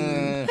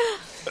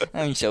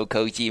 I'm so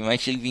cozy in my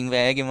sleeping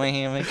bag in my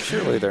hammock.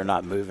 Surely they're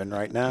not moving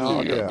right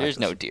now. Yeah, there's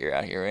no deer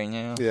out here right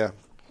now. Yeah.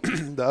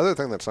 The other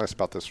thing that's nice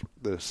about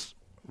this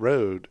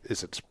road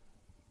is it's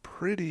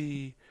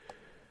pretty.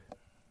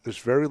 There's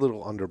very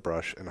little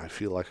underbrush, and I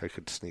feel like I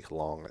could sneak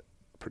along it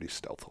pretty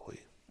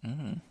stealthily.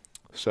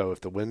 So if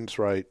the wind's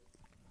right,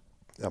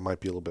 I might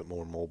be a little bit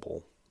more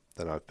mobile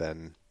than I've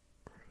been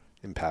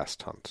in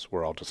past hunts,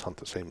 where I'll just hunt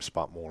the same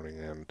spot morning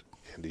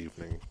and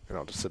evening, and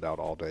I'll just sit out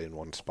all day in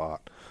one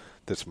spot.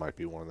 This might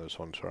be one of those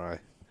ones where I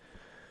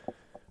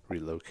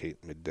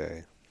relocate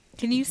midday.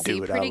 Can you see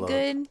pretty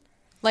good?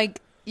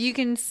 Like, you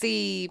can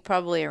see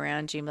probably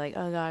around you and be like,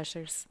 oh gosh,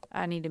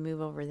 I need to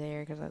move over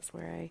there because that's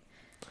where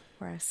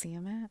I see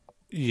them at.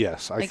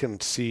 Yes, I can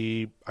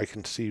see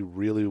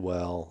really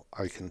well.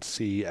 I can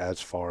see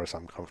as far as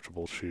I'm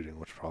comfortable shooting,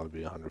 which would probably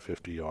be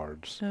 150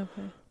 yards.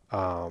 Okay.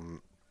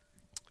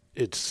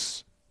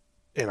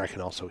 And I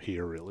can also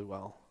hear really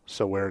well.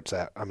 So where it's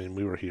at, I mean,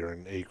 we were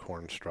hearing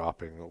acorns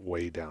dropping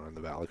way down in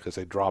the valley because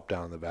they drop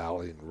down in the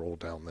valley and roll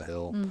down the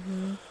hill.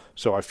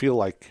 So I feel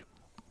like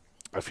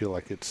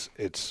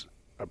it's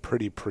a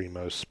pretty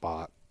primo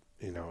spot.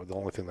 You know, the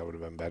only thing that would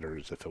have been better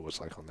is if it was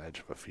like on the edge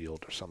of a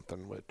field or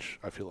something, which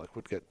I feel like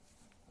would get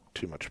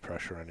too much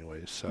pressure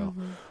anyways. So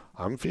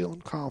I'm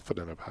feeling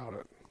confident about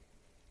it.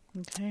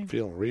 Okay.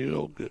 Feeling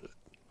real good.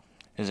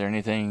 Is there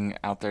anything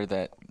out there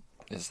that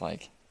is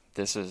like,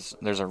 there's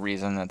a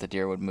reason that the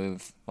deer would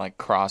move, like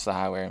cross the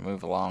highway and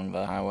move along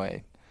the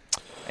highway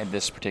at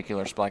this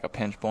particular, like a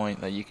pinch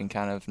point that you can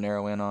kind of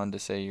narrow in on to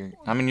say you're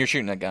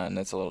shooting a gun.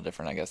 That's a little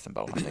different, I guess, than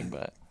bow hunting,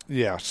 but.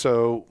 Yeah,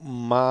 so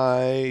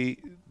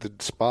the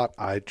spot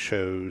I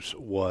chose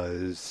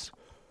was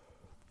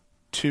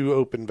 2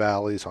 open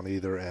valleys on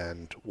either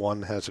end.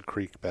 One has a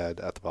creek bed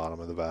at the bottom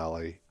of the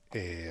valley,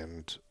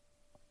 and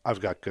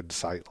I've got good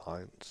sight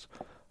lines.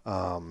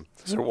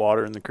 Is there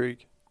water in the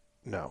creek?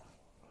 No,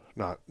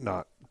 not.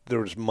 There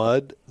was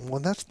mud. Well,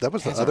 that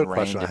was the other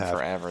question I had.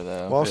 Forever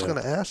though. Well, I was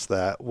going to ask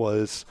that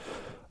was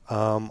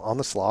on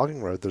this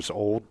logging road. There's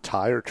old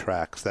tire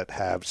tracks that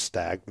have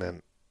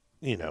stagnant,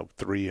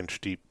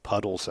 3-inch deep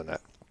puddles in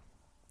it.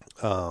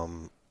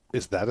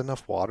 Is that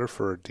enough water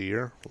for a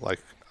deer? Like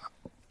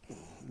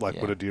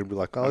would a deer be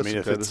like, oh, this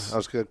is good. I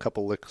was getting a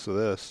couple licks of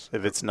this.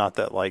 If it's not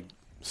that like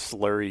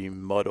slurry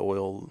mud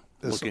oil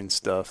looking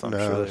stuff, I'm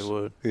sure they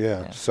would.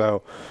 Yeah.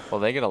 So. Well,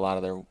 they get a lot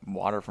of their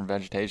water from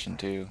vegetation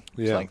too.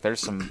 Yeah. So, like, there's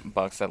some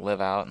bucks that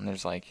live out, and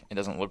there's like, it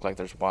doesn't look like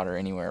there's water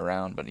anywhere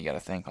around, but you got to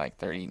think like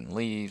they're eating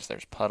leaves.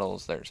 There's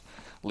puddles. There's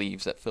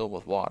leaves that fill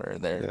with water.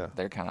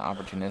 They're kind of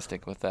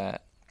opportunistic with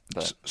that.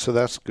 But so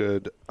that's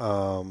good.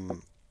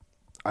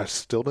 I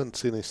still didn't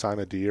see any sign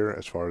of deer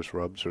as far as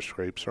rubs or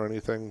scrapes or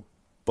anything,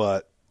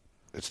 but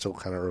it's still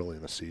kind of early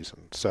in the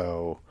season.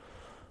 So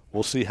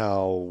we'll see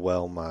how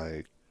well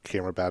my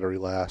camera battery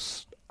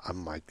lasts. I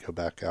might go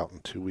back out in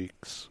 2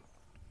 weeks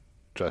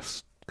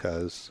just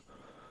because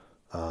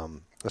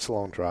that's a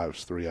long drive.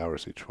 It's 3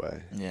 hours each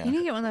way. yeah. You need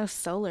to get one of those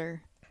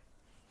solar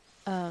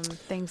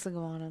things to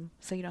go on them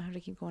so you don't have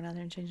to keep going out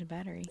there and changing the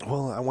battery.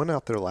 Well, I went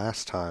out there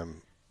last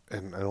time,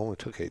 and I only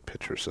took 8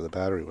 pictures, so the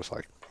battery was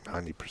like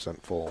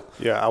 90% full.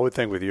 Yeah, I would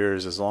think with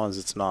yours, as long as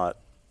it's not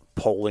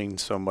polling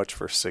so much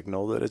for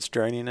signal that it's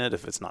draining it,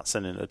 if it's not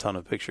sending a ton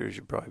of pictures,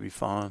 you'd probably be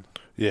fine.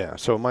 Yeah,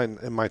 so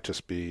it might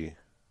just be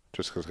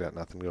just because I got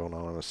nothing going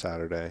on a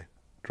Saturday,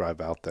 drive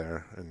out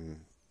there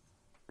and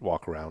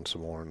walk around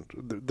some more. And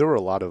there were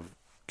a lot of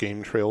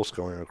game trails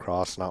going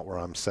across, not where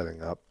I'm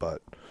setting up,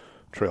 but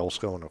trails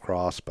going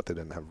across, but they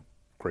didn't have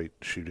great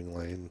shooting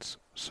lanes.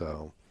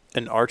 So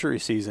And archery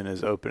season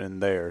is opening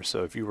there,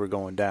 so if you were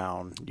going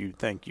down, you'd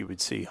think you would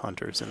see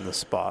hunters in the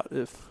spot.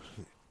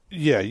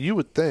 Yeah, you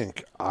would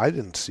think. I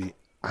haven't seen,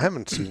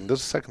 this is the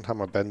second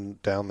time I've been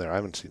down there. I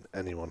haven't seen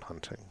anyone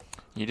hunting.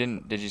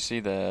 Did you see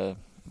the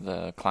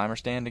climber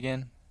stand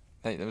again?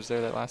 That was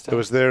there that last time? It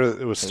was there.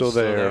 It was still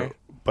there,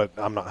 but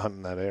I'm not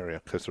hunting that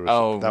area because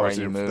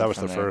that was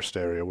the first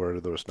area where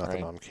there was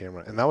nothing on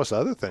camera. And that was the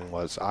other thing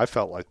was I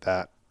felt like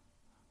that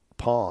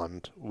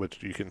pond,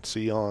 which you can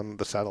see on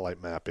the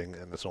satellite mapping,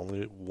 and it's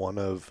only one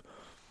of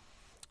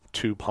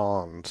 2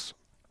 ponds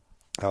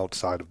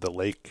outside of the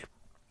lake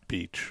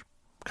beach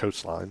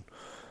coastline.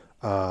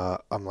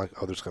 I'm like,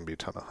 there's going to be a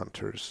ton of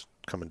hunters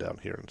coming down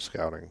here and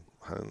scouting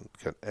and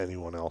get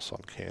anyone else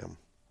on cam.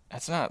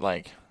 That's not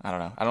like, I don't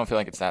know. I don't feel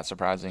like it's that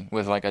surprising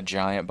with like a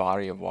giant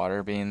body of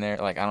water being there.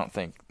 Like, I don't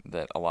think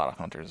that a lot of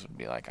hunters would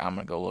be like, I'm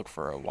going to go look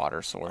for a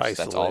water source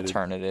that's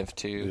alternative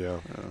to. Yeah.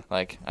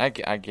 Like, I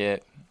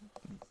get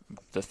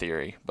the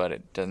theory, but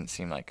it doesn't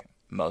seem like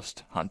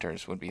most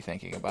hunters would be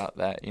thinking about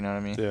that. You know what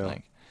I mean? Yeah.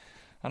 Like,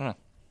 I don't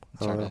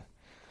know.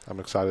 I'm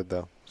excited,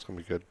 though. It's going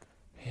to be good.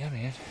 Yeah,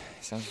 man.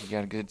 Sounds like you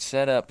got a good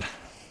setup.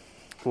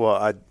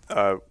 Well,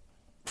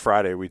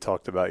 Friday we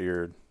talked about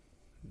your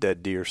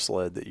dead deer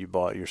sled that you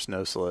bought, your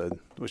snow sled,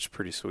 which is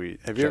pretty sweet.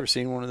 Have you ever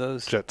seen one of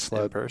those jet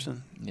sled in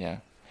person? Yeah,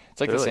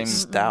 it's like They're the same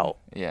stout.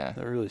 Yeah,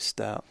 they're really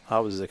stout. I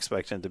was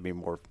expecting it to be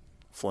more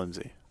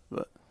flimsy,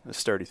 but a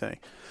sturdy thing.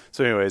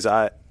 So, anyways,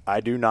 I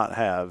do not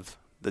have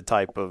the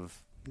type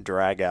of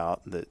drag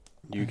out that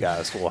you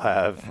guys will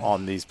have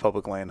on these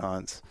public land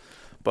hunts.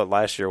 But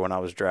last year when I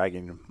was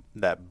dragging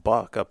that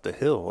buck up the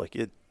hill, like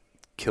it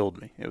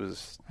killed me. It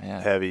was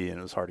heavy and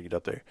it was hard to get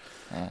up there.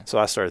 Yeah. So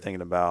I started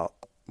thinking about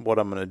what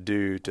I'm going to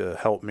do to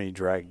help me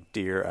drag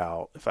deer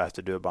out if I have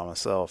to do it by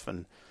myself.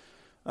 And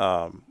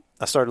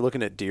I started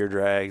looking at deer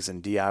drags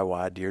and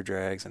DIY deer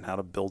drags and how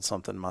to build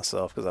something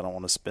myself because I don't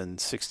want to spend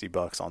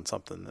 $60 on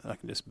something that I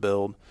can just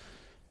build.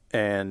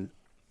 And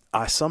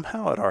I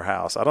somehow at our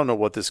house, I don't know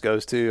what this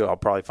goes to. I'll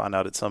probably find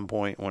out at some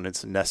point when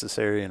it's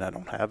necessary and I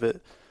don't have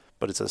it.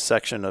 But it's a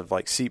section of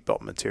like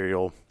seatbelt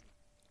material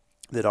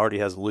that already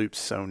has loops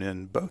sewn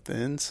in both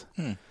ends.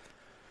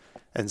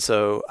 And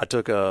so I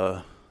took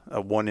a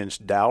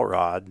 1-inch dowel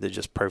rod that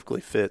just perfectly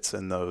fits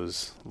in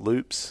those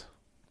loops,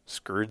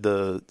 screwed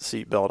the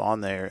seatbelt on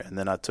there, and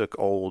then I took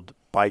old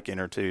bike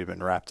inner tube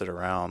and wrapped it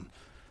around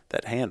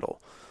that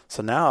handle.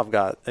 So now I've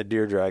got a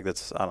deer drag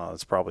that's, I don't know,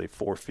 it's probably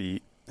 4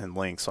 feet in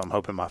length, so I'm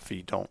hoping my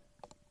feet don't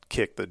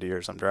kick the deer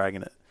as I'm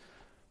dragging it.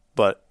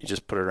 But you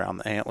just put it around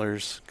the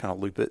antlers, kind of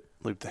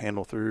loop the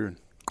handle through, and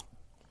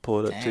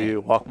pull it up to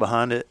you, walk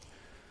behind it.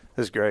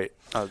 It's great.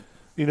 I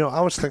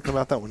was thinking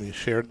about that when you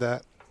shared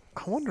that.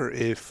 I wonder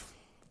if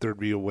there'd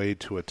be a way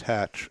to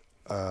attach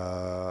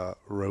a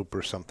rope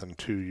or something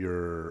to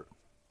your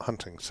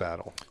hunting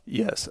saddle.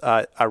 Yes,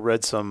 I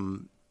read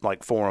some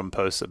like forum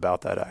posts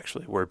about that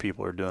actually, where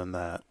people are doing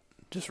that,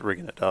 just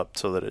rigging it up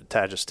so that it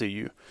attaches to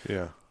you.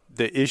 Yeah.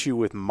 The issue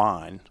with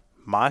my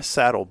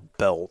saddle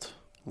belt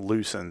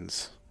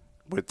loosens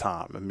with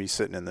time and me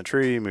sitting in the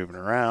tree, moving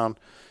around.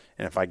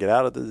 And if I get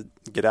out of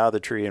the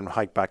tree and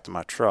hike back to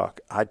my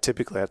truck, I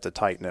typically have to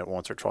tighten it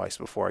once or twice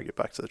before I get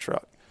back to the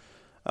truck.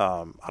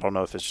 I don't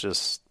know if it's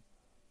just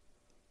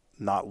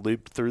not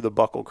looped through the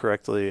buckle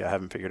correctly. I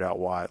haven't figured out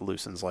why it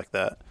loosens like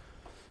that.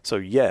 So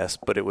yes,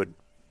 but it would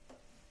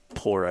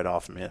pull right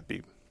off of me.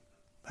 I'd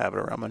have it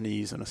around my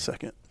knees in a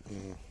second.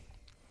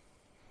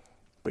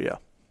 But yeah.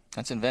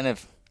 That's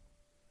inventive.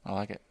 I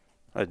like it.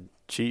 A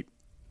cheap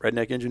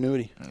redneck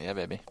ingenuity. Yeah,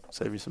 baby.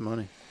 Save you some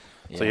money.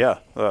 Yeah. So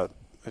yeah,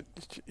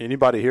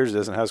 anybody hears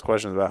this and has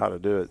questions about how to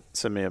do it,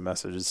 send me a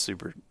message. It's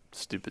super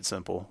stupid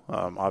simple.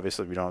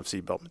 Obviously, if you don't have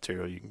seatbelt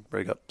material, you can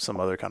rig up some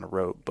other kind of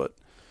rope. But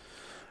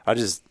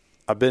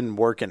I've been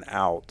working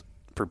out,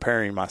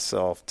 preparing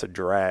myself to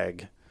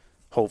drag,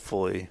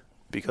 hopefully,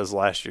 because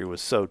last year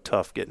was so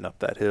tough getting up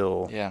that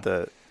hill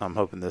that I'm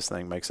hoping this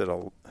thing makes it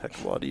a heck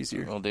of a lot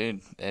easier. Well,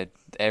 dude,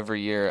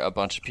 every year a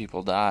bunch of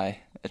people die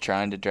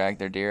trying to drag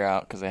their deer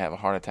out because they have a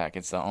heart attack.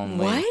 It's the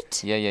only...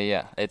 What?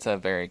 Yeah. It's a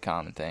very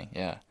common thing,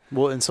 yeah.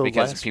 Well, and so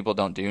because people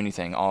don't do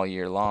anything all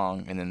year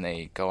long, and then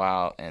they go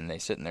out and they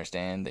sit in their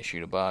stand, they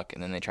shoot a buck,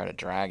 and then they try to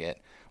drag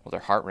it. Well, their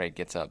heart rate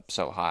gets up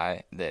so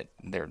high that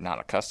they're not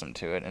accustomed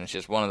to it, and it's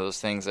just one of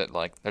those things that,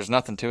 like, there's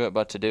nothing to it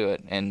but to do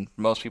it, and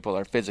most people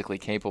are physically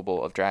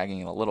capable of dragging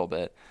it a little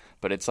bit,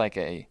 but it's like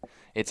a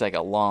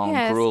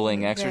long,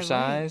 grueling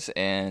exercise,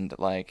 and,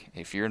 like,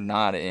 if you're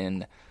not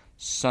in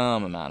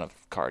some amount of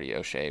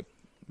cardio shape,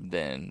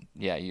 then,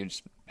 yeah, you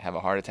just have a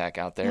heart attack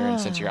out there,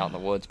 and since you're out in the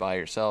woods by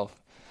yourself,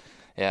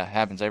 yeah, it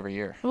happens every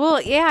year. Well,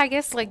 yeah, I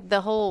guess, like,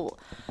 the whole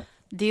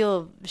deal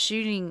of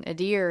shooting a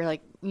deer,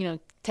 like,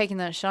 taking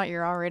that shot,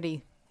 you're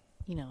already,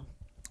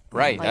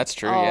 right, like, that's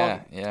true,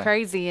 yeah.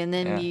 Crazy, and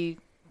then you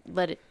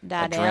let it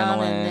die down,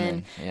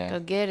 and then go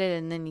get it,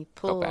 and then you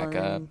pull, go back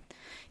up.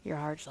 Your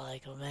heart's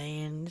like, oh,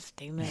 man, this is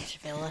too much,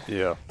 fella.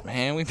 Yeah.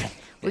 Man,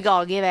 we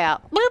gotta give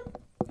out. Boop.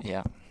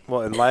 Yeah.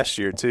 Well, and last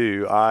year,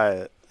 too,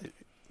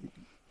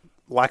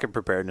 lack of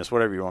preparedness,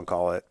 whatever you want to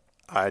call it,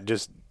 I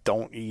just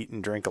don't eat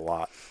and drink a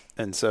lot.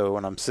 And so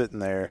when I'm sitting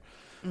there,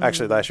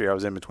 actually last year I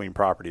was in between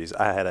properties.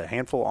 I had a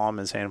handful of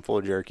almonds, handful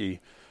of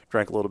jerky,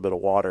 drank a little bit of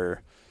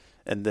water,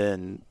 and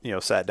then,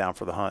 sat down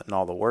for the hunt and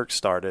all the work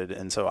started.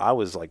 And so I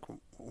was like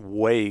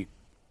way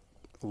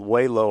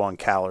low on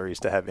calories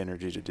to have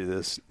energy to do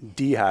this,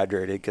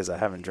 dehydrated because I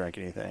haven't drank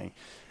anything.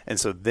 And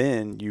so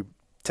then you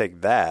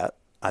take that.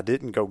 I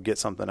didn't go get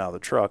something out of the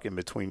truck in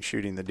between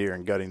shooting the deer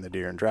and gutting the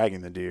deer and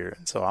dragging the deer.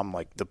 And so I'm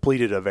like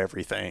depleted of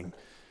everything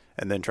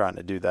and then trying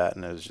to do that.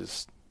 And it was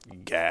just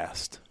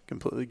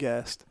completely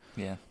gassed.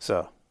 Yeah.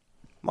 So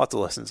lots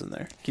of lessons in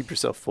there. Keep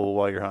yourself full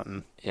while you're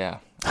hunting. Yeah.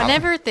 I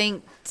never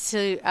think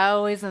I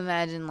always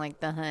imagine like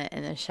the hunt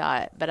and the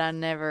shot, but I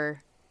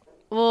never,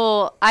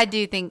 I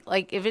do think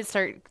like if it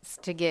starts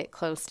to get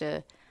close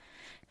to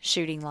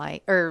shooting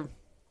light the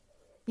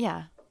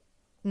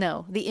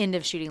end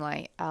of shooting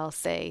light, I'll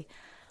say,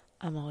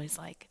 I'm always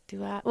like,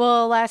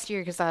 last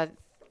year, because I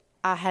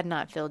had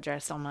not field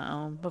dressed on my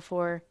own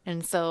before.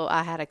 And so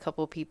I had a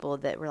couple people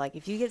that were like,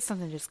 if you get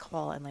something, just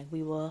call and like,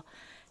 we will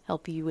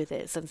help you with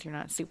it since you're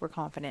not super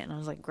confident. And I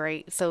was like,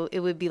 great. So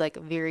it would be like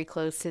very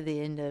close to the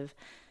end of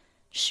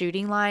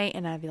shooting light.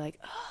 And I'd be like,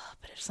 oh,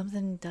 but if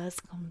something does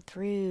come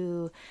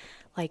through,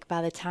 like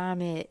by the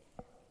time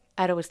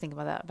I'd always think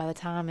about that. By the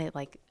time it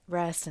like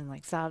rests and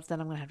like stops,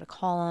 then I'm going to have to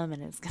call them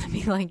and it's going to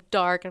be like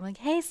dark. I'm like,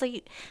 hey, so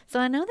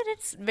I know that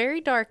it's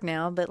very dark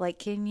now, but like,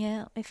 can you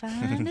help me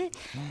find it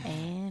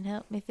and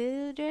help me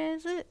field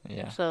dress it?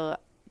 Yeah. So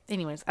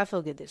anyways, I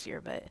feel good this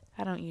year, but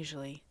I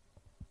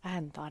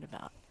hadn't thought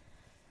about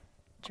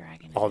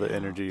dragging All it the out.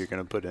 energy you're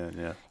going to put in.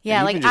 Yeah. Yeah.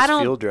 And like even just I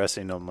don't field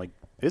dressing them, like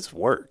it's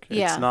work.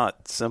 Yeah. It's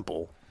not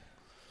simple.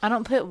 I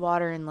don't put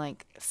water in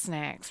like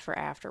snacks for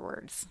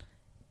afterwards.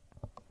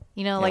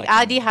 Yeah, like like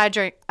I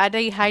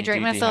dehydrate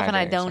You myself and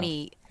I dehydrate don't yourself.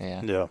 eat.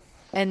 Yeah. Yeah.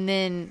 And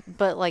then,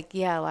 but like,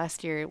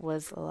 last year it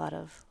was a lot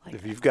of like.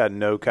 If you've got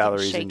no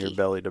calories in your shaky.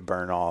 belly to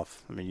burn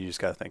off, I mean, you just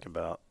got to think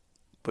about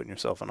putting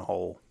yourself in a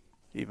hole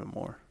even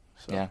more.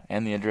 So. Yeah,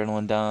 and the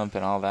adrenaline dump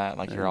and all that.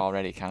 Like, you're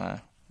already kind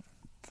of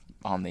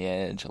on the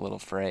edge, a little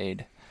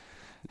afraid.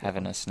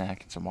 Having a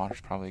snack and some water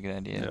is probably a good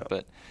idea. Yeah.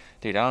 But,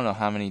 dude, I don't know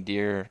how many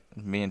deer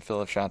me and Phil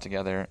have shot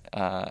together,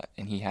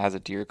 and he has a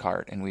deer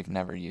cart, and we've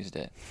never used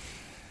it.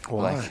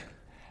 Why? Like,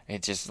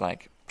 it just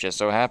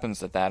so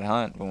happens that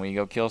hunt, when we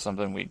go kill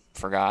something, we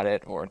forgot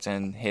it, or it's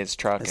in his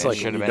truck. It's and like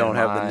it should when have you been don't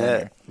in have the mine,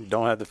 net, you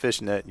don't have the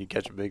fish net, and you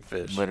catch a big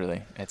fish.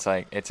 Literally. It's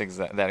like,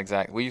 that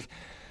exact.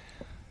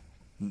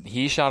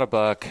 He shot a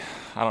buck,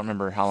 I don't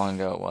remember how long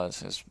ago it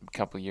was a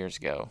couple of years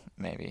ago,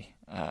 maybe,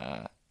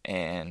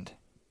 and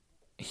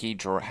he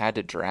had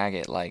to drag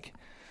it like,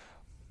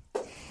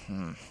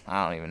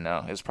 I don't even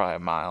know, it was probably a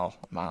mile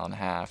and a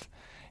half,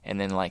 and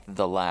then like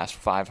the last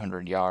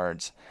 500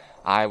 yards,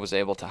 I was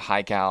able to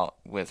hike out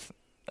with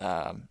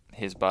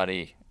his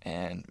buddy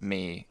and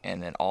me,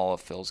 and then all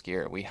of Phil's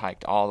gear. We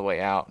hiked all the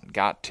way out,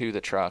 got to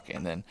the truck,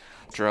 and then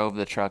drove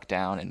the truck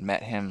down and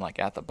met him like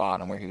at the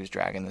bottom where he was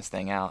dragging this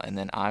thing out. And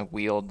then I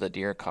wheeled the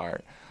deer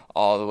cart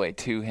all the way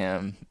to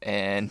him.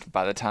 And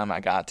by the time I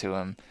got to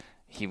him,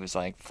 he was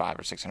like 500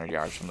 or 600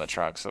 yards from the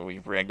truck. So we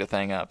rigged the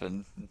thing up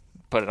and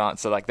put it on.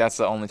 So like that's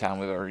the only time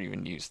we've ever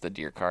even used the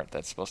deer cart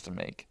that's supposed to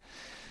make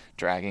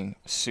dragging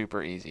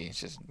super easy. It's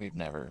just we've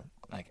never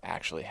like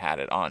actually had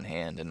it on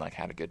hand and like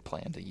had a good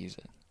plan to use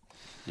it.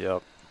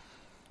 Yep.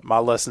 My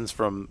lessons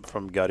from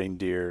gutting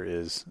deer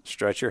is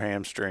stretch your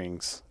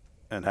hamstrings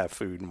and have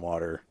food and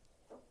water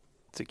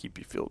to keep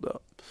you filled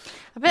up.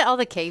 I bet all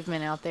the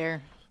cavemen out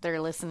there that are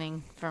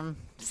listening from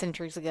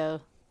centuries ago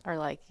are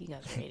like, you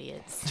guys are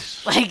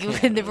idiots. Like,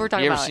 if we're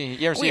talking about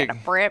you ever we see had to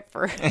prep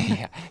for.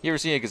 Yeah. You ever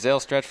see a gazelle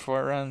stretch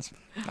before it runs?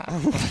 Nah.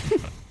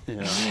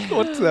 Yeah.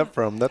 What's that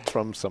from? That's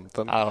from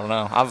something. I don't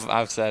know.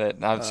 I've said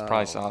it. I've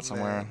probably saw it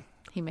somewhere.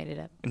 He made it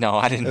up. No,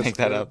 I didn't That's make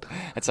that good. up.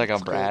 It's like how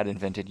Brad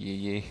invented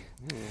yee.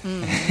 Oh,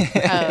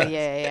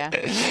 yeah.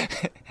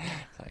 It's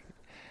like,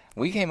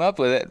 we came up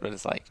with it, but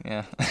it's like,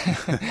 yeah.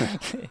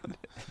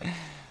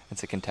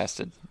 It's a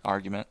contested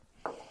argument.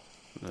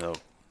 No.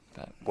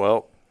 But,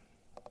 Well,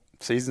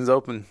 season's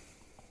open.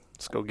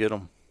 Let's go get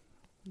them.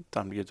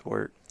 Time to get to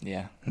work.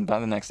 yeah. By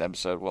the next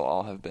episode, we'll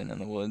all have been in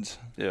the woods.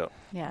 Yeah.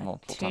 Yeah.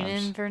 Multiple Tune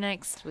times. in for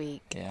next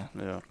week. Yeah.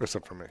 Yeah.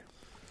 Except for me.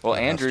 Well,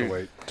 I have Andrew. to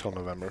wait till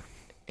November.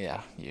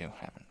 Yeah, you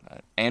haven't.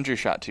 Andrew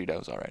shot 2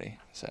 does already,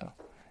 so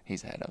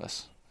he's ahead of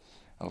us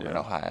over in Yeah.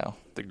 Ohio.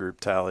 The group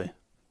tally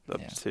up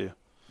Yeah. to 2.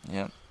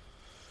 Yep.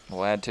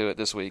 We'll add to it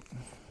this week.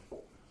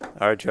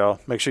 All right, y'all.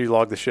 Make sure you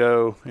log the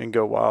show and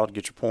go wild.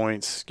 Get your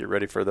points. Get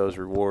ready for those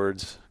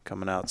rewards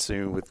coming out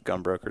soon with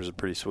Gunbrokers, a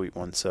pretty sweet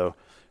one. So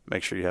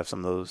make sure you have some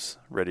of those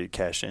ready to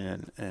cash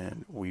in,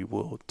 and we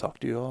will talk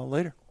to you all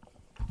later.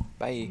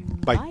 Bye.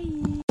 Bye. Bye.